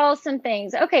those are all some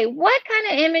things. Okay, what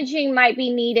kind of imaging might be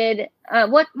needed?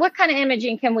 What kind of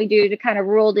imaging can we do to kind of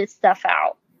rule this stuff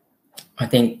out? I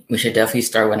think we should definitely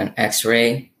start with an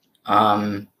X-ray.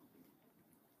 I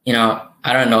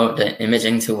don't know the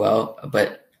imaging too well,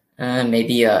 but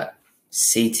maybe a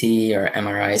CT or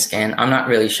MRI scan. I'm not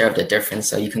really sure of the difference,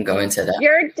 so you can go into that.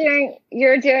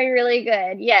 You're doing really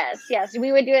good. Yes.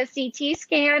 We would do a CT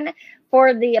scan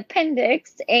for the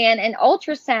appendix and an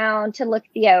ultrasound to look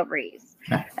at the ovaries.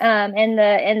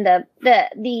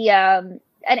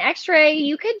 An X-ray,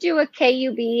 you could do a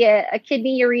KUB, a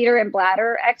kidney, ureter, and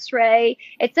bladder X-ray.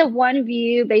 It's a one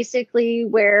view, basically,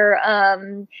 where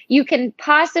you can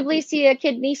possibly see a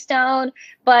kidney stone,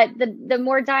 but the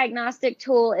more diagnostic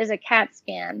tool is a CAT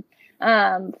scan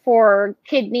for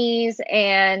kidneys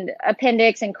and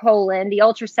appendix and colon. The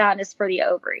ultrasound is for the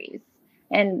ovaries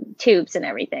and tubes and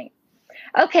everything.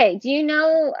 Okay, do you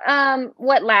know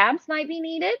what labs might be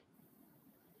needed?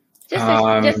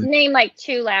 Just name like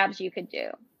 2 labs you could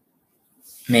do.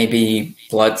 Maybe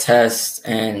blood tests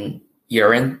and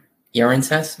urine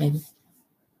tests, maybe?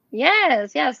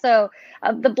 Yes. So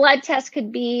the blood test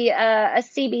could be a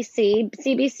CBC.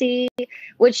 CBC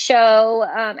would show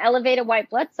elevated white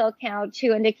blood cell count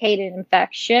to indicate an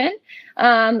infection.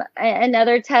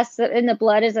 Another test in the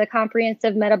blood is a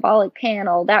comprehensive metabolic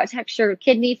panel that checks your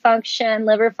kidney function,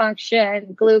 liver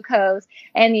function, glucose,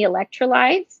 and the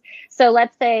electrolytes. So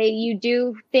let's say you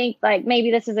do think like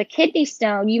maybe this is a kidney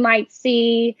stone, you might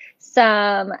see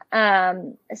some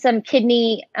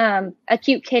kidney,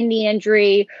 acute kidney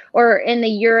injury, or in the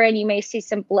urine, you may see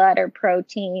some blood or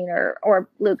protein or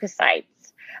leukocytes.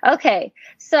 Okay,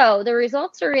 so the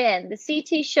results are in. The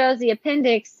CT shows the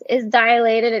appendix is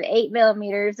dilated at 8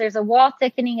 millimeters. There's a wall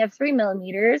thickening of 3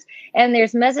 millimeters, and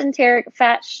there's mesenteric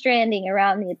fat stranding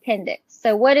around the appendix.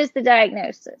 So what is the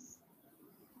diagnosis?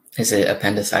 Is it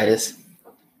appendicitis?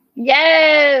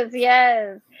 Yes.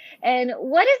 And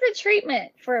what is the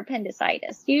treatment for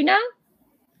appendicitis? Do you know?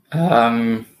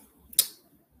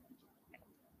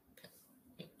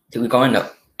 Do we go in the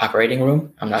operating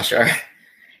room? I'm not sure.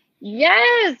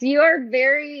 Yes, you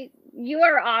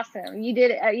are awesome.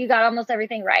 You got almost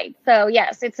everything right. So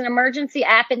yes, it's an emergency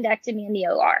appendectomy in the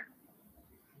OR.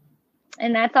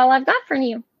 And that's all I've got from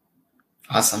you.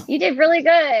 Awesome. You did really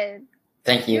good.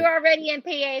 Thank you. You're already in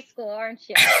PA school, aren't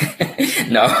you?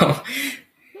 No.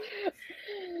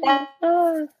 That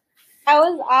was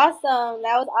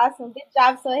awesome. Good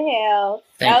job, Sohail.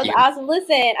 Thank you. Awesome.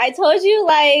 Listen, I told you,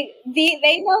 like,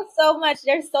 they know so much.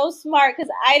 They're so smart,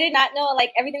 because I did not know,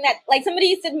 like, everything that, like,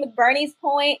 somebody said McBurney's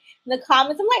point in the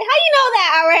comments. I'm like, how you know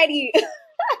that already?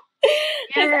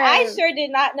 Because I sure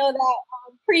did not know that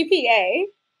pre-PA.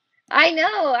 I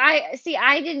know.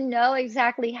 I didn't know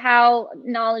exactly how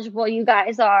knowledgeable you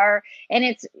guys are.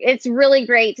 And it's really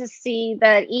great to see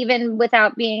that even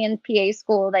without being in PA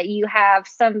school, that you have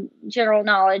some general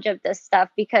knowledge of this stuff,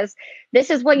 because this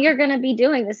is what you're going to be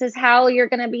doing. This is how you're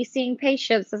going to be seeing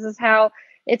patients. This is how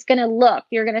it's going to look.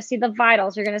 You're going to see the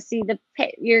vitals. You're going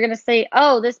to say,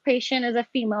 oh, this patient is a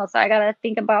female, so I got to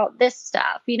think about this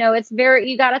stuff. You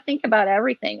got to think about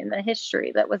everything in the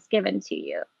history that was given to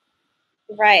you.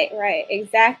 Right,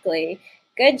 exactly.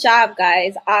 Good job,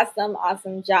 guys.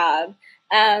 Awesome job.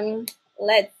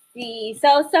 Let's see.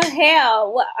 So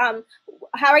Hale,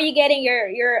 how are you getting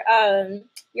your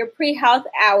pre-health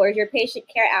hours, your patient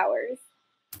care hours?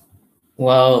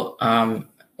 Well,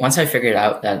 once I figured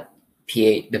out that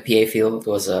the PA field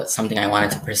was something I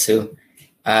wanted to pursue,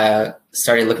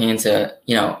 started looking into,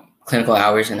 clinical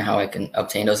hours and how I can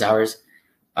obtain those hours.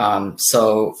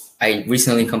 So I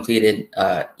recently completed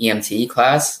EMT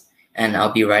class, and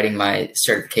I'll be writing my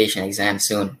certification exam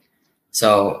soon.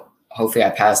 So hopefully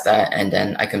I pass that, and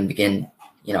then I can begin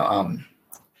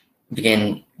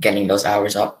getting those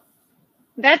hours up.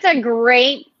 That's a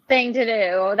great thing to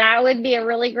do. That would be a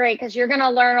really great, because you're going to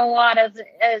learn a lot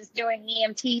as doing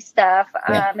EMT stuff.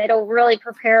 Yeah. It'll really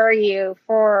prepare you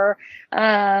for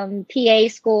PA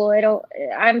school.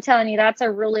 I'm telling you, that's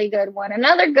a really good one.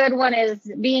 Another good one is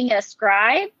being a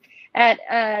scribe at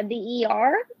the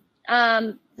ER.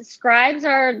 The scribes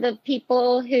are the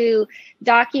people who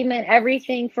document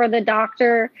everything for the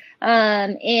doctor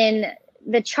in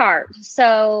the chart.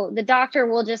 So the doctor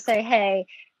will just say, hey,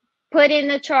 put in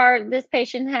the chart, this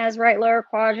patient has right lower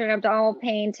quadrant abdominal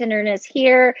pain, tenderness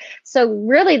here. So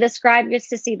really the scribe gets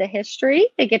to see the history,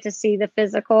 they get to see the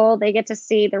physical, they get to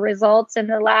see the results in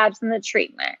the labs and the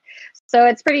treatment. So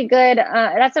it's pretty good.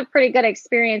 That's a pretty good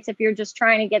experience if you're just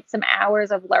trying to get some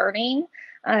hours of learning.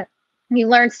 You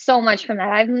learn so much from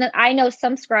that. I know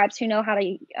some scribes who know how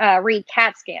to read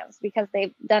CAT scans because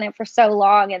they've done it for so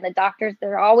long, and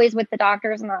they're always with the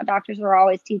doctors, and the doctors are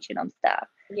always teaching them stuff.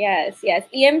 Yes.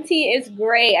 EMT is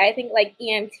great. I think like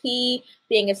EMT,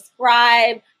 being a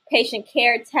scribe, patient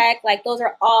care tech, like those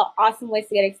are all awesome ways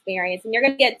to get experience. And you're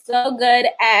going to get so good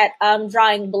at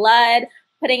drawing blood,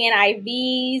 putting in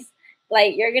IVs.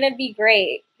 Like, you're going to be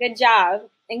great. Good job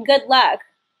and good luck.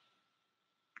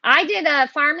 I did a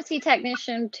pharmacy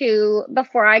technician too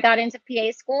before I got into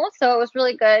PA school. So it was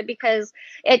really good because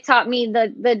it taught me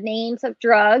the names of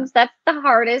drugs. That's the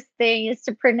hardest thing, is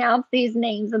to pronounce these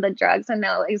names of the drugs and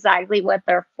know exactly what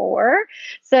they're for.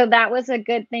 So that was a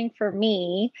good thing for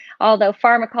me, although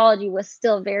pharmacology was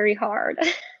still very hard.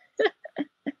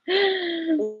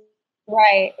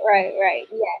 Right.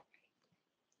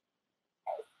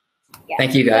 Yeah.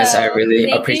 Thank you guys. I really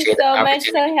Thank appreciate it. you so much,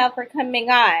 Sohail, for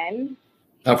coming on.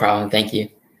 No problem. Thank you.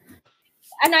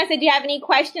 And I said, do you have any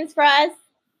questions for us?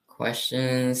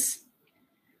 Questions?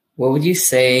 What would you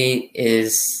say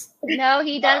is... No,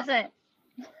 he doesn't.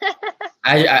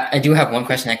 I do have one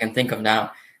question I can think of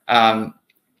now.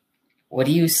 What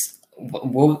did you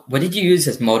use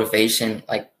as motivation,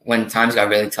 like when times got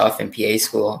really tough in PA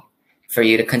school, for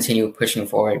you to continue pushing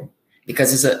forward?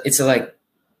 Because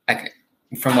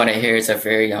from what I hear, it's a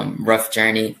very rough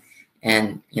journey.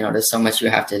 And, there's so much you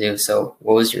have to do. So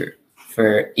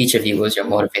for each of you, what was your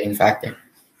motivating factor?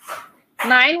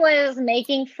 Mine was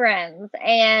making friends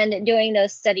and doing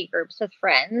those study groups with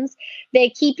friends. They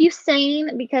keep you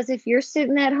sane, because if you're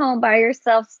sitting at home by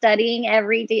yourself studying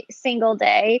every single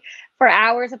day for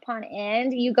hours upon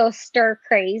end, you go stir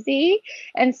crazy.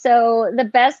 And so the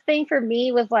best thing for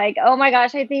me was like, oh my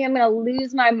gosh, I think I'm going to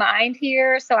lose my mind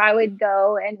here. So I would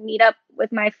go and meet up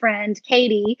with my friend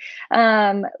Katie.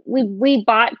 We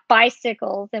bought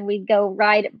bicycles and we'd go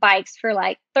ride bikes for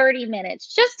like 30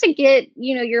 minutes just to get,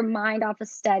 your mind off of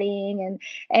studying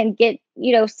and get,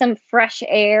 some fresh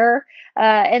air.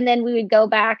 And then we would go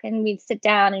back and we'd sit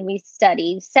down and we'd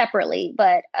study separately,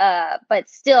 but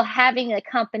still having the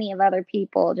company of other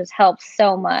people just helps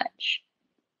so much.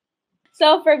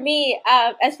 So for me,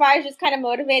 as far as just kind of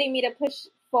motivating me to push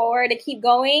forward, to keep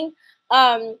going,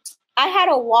 I had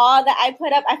a wall that I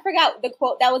put up. I forgot the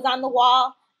quote that was on the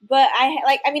wall, but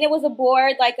it was a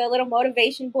board, like a little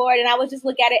motivation board. And I would just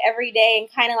look at it every day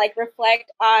and kind of like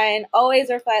always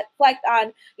reflect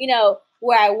on,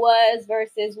 where I was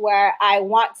versus where I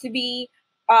want to be,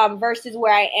 versus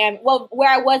where I am. Well, where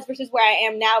I was versus where I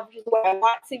am now versus where I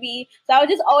want to be. So I would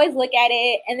just always look at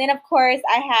it. And then of course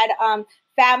I had,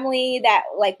 family that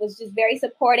was just very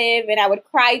supportive, and I would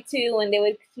cry too, and they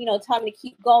would tell me to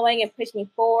keep going and push me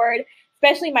forward,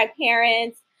 especially my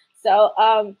parents. So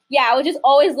I would just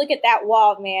always look at that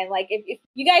wall, man. Like if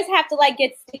you guys have to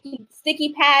get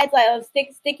sticky pads,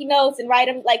 sticky notes, and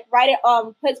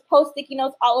post sticky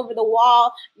notes all over the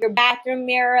wall, your bathroom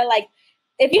mirror,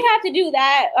 if you have to do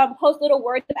that, post little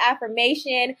words of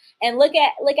affirmation and look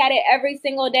at it every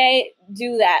single day,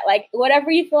 do that. Whatever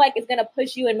you feel like is going to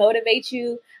push you and motivate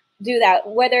you, do that.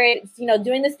 Whether it's,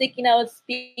 doing the sticky notes,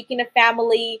 speaking to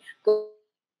family,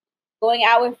 going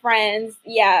out with friends.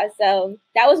 Yeah. So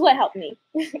that was what helped me.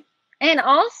 And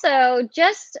also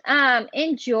just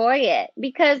enjoy it,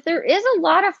 because there is a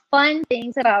lot of fun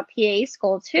things about PA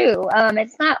school too.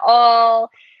 It's not all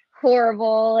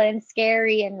horrible and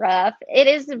scary and rough, it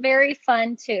is very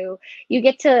fun too. You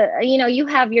get to, you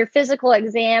have your physical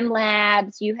exam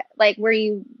labs, you like where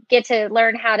you get to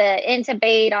learn how to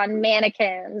intubate on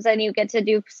mannequins, and you get to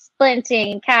do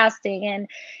splinting and casting, and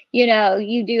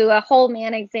you do a whole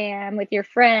man exam with your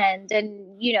friend,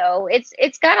 and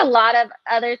it's got a lot of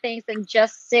other things than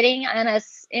just sitting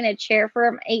in a chair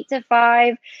from 8 to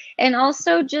 5, and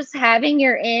also just having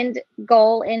your end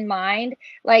goal in mind.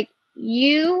 Like,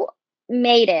 you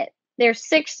made it. There's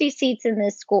 60 seats in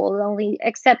this school.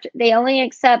 They only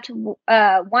accept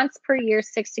once per year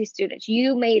 60 students.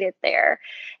 You made it there,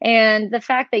 and the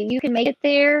fact that you can make it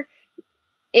there,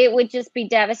 it would just be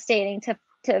devastating to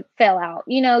fail out.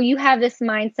 You have this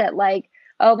mindset like,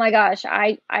 oh my gosh,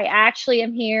 I actually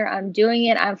am here. I'm doing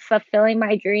it. I'm fulfilling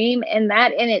my dream, and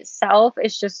that in itself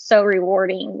is just so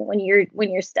rewarding when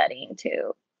you're studying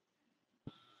too.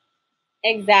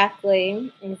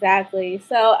 Exactly.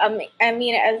 So, I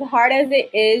mean, as hard as it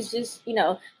is, just,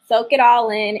 soak it all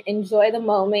in, enjoy the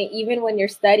moment, even when you're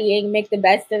studying, make the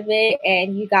best of it,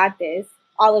 and you got this,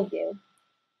 all of you.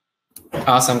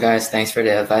 Awesome, guys. Thanks for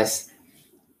the advice.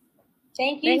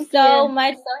 Thank you so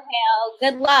much, Sohail.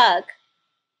 Good luck.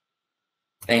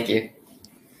 Thank you.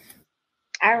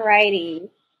 All righty.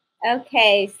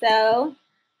 Okay, so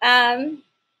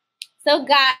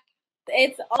guys,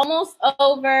 it's almost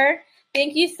over.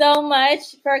 Thank you so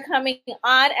much for coming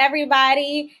on,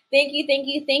 everybody. Thank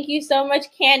you so much,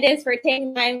 Kandace, for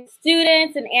taking my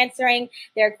students and answering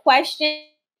their questions.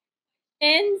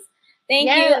 Thank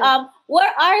you.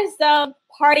 What are some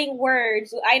parting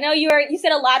words? I know you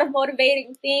said a lot of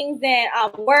motivating things and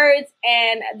words,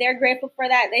 and they're grateful for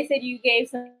that. They said you gave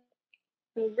some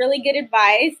really good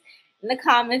advice in the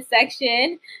comments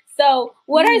section. So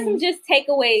what are some just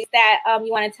takeaways that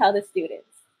you want to tell the students?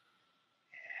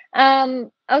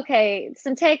 Okay,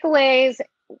 some takeaways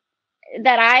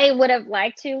that I would have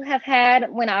liked to have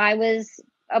had when I was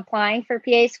applying for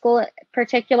PA school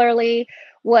particularly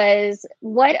was,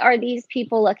 what are these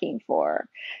people looking for?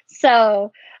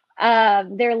 So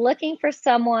they're looking for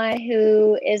someone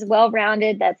who is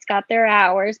well-rounded, that's got their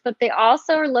hours, but they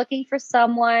also are looking for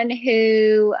someone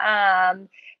who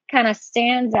kind of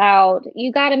stands out.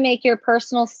 You got to make your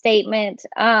personal statement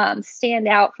stand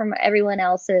out from everyone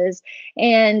else's.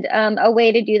 And a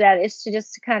way to do that is to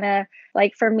just kind of,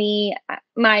 like, for me,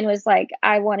 mine was like,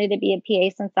 I wanted to be a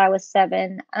PA since I was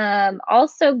 7.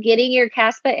 Also, getting your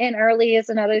CASPA in early is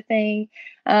another thing,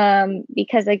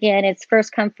 because again, it's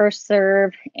first come, first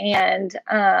serve. And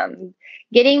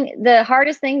getting the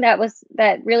hardest thing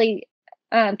that really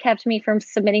kept me from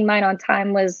submitting mine on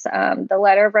time was the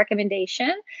letter of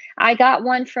recommendation. I got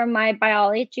one from my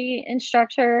biology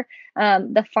instructor,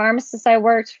 the pharmacist I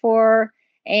worked for,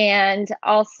 and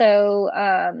also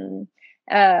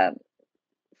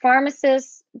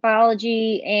pharmacist,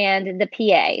 biology, and the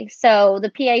PA. So the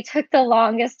PA took the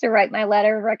longest to write my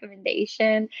letter of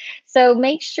recommendation. So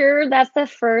make sure that's the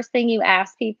first thing you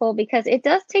ask people, because it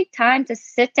does take time to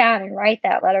sit down and write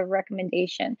that letter of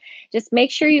recommendation. Just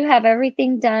make sure you have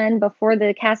everything done before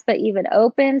the CASPA even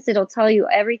opens. It'll tell you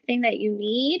everything that you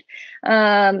need,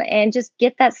 and just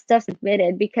get that stuff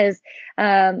submitted, because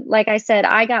like I said,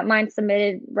 I got mine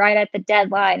submitted right at the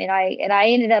deadline, and I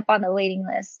ended up on the waiting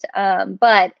list.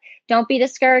 But don't be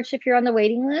discouraged if you're on the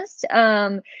waiting list.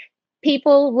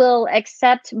 People will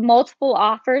accept multiple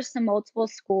offers to multiple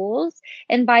schools,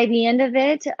 and by the end of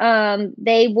it,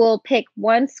 they will pick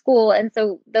one school. And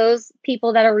so those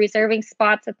people that are reserving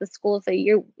spots at the schools that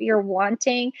you're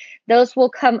wanting, those will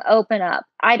come open up.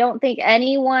 I don't think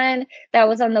anyone that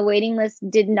was on the waiting list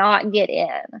did not get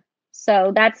in.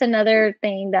 So that's another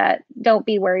thing, that don't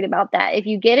be worried about that. If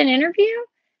you get an interview,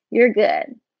 you're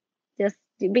good. Just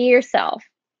be yourself.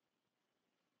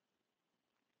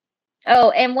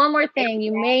 Oh, and one more thing,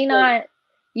 you may not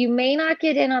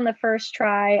get in on the first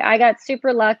try. I got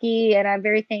super lucky, and I'm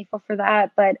very thankful for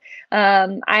that. But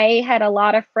I had a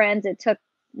lot of friends that took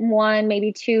 1,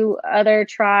 maybe 2 other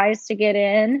tries to get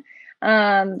in.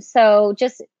 So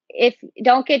just,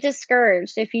 don't get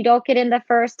discouraged. If you don't get in the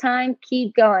first time,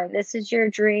 keep going. This is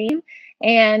your dream.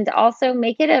 And also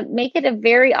make it a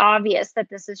very obvious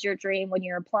that this is your dream when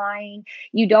you're applying.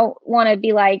 You don't want to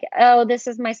be like, oh, this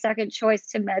is my second choice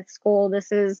to med school.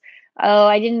 This is, oh,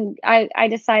 I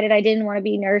decided I didn't want to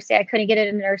be nursing. I couldn't get it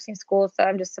in nursing school, so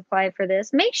I'm just applying for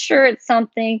this. Make sure it's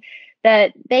something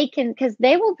that they can, because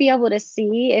they will be able to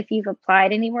see if you've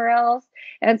applied anywhere else.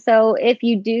 And so if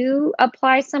you do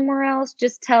apply somewhere else,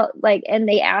 just and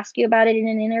they ask you about it in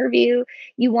an interview,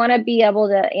 you want to be able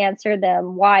to answer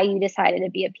them why you decided to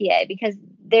be a PA, because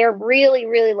they're really,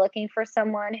 really looking for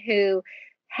someone who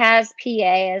has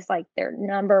PA as like their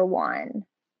number one.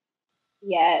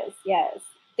 Yes, yes.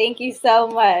 Thank you so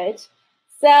much.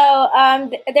 So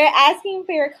they're asking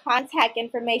for your contact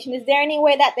information. Is there any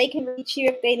way that they can reach you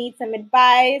if they need some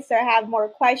advice or have more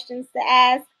questions to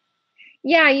ask?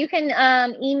 Yeah, you can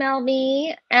email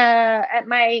me at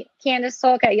my Kandace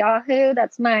Tulk at Yahoo.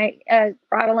 That's my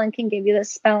Rodolin can give you the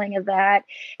spelling of that.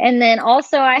 And then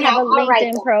also I have a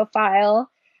LinkedIn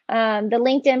profile. The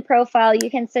LinkedIn profile,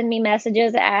 you can send me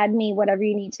messages, add me, whatever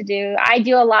you need to do. I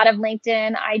do a lot of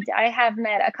LinkedIn. I have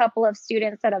met a couple of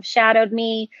students that have shadowed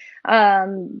me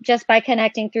just by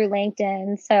connecting through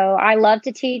LinkedIn. So I love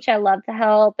to teach. I love to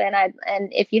help. And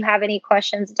if you have any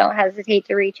questions, don't hesitate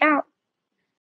to reach out.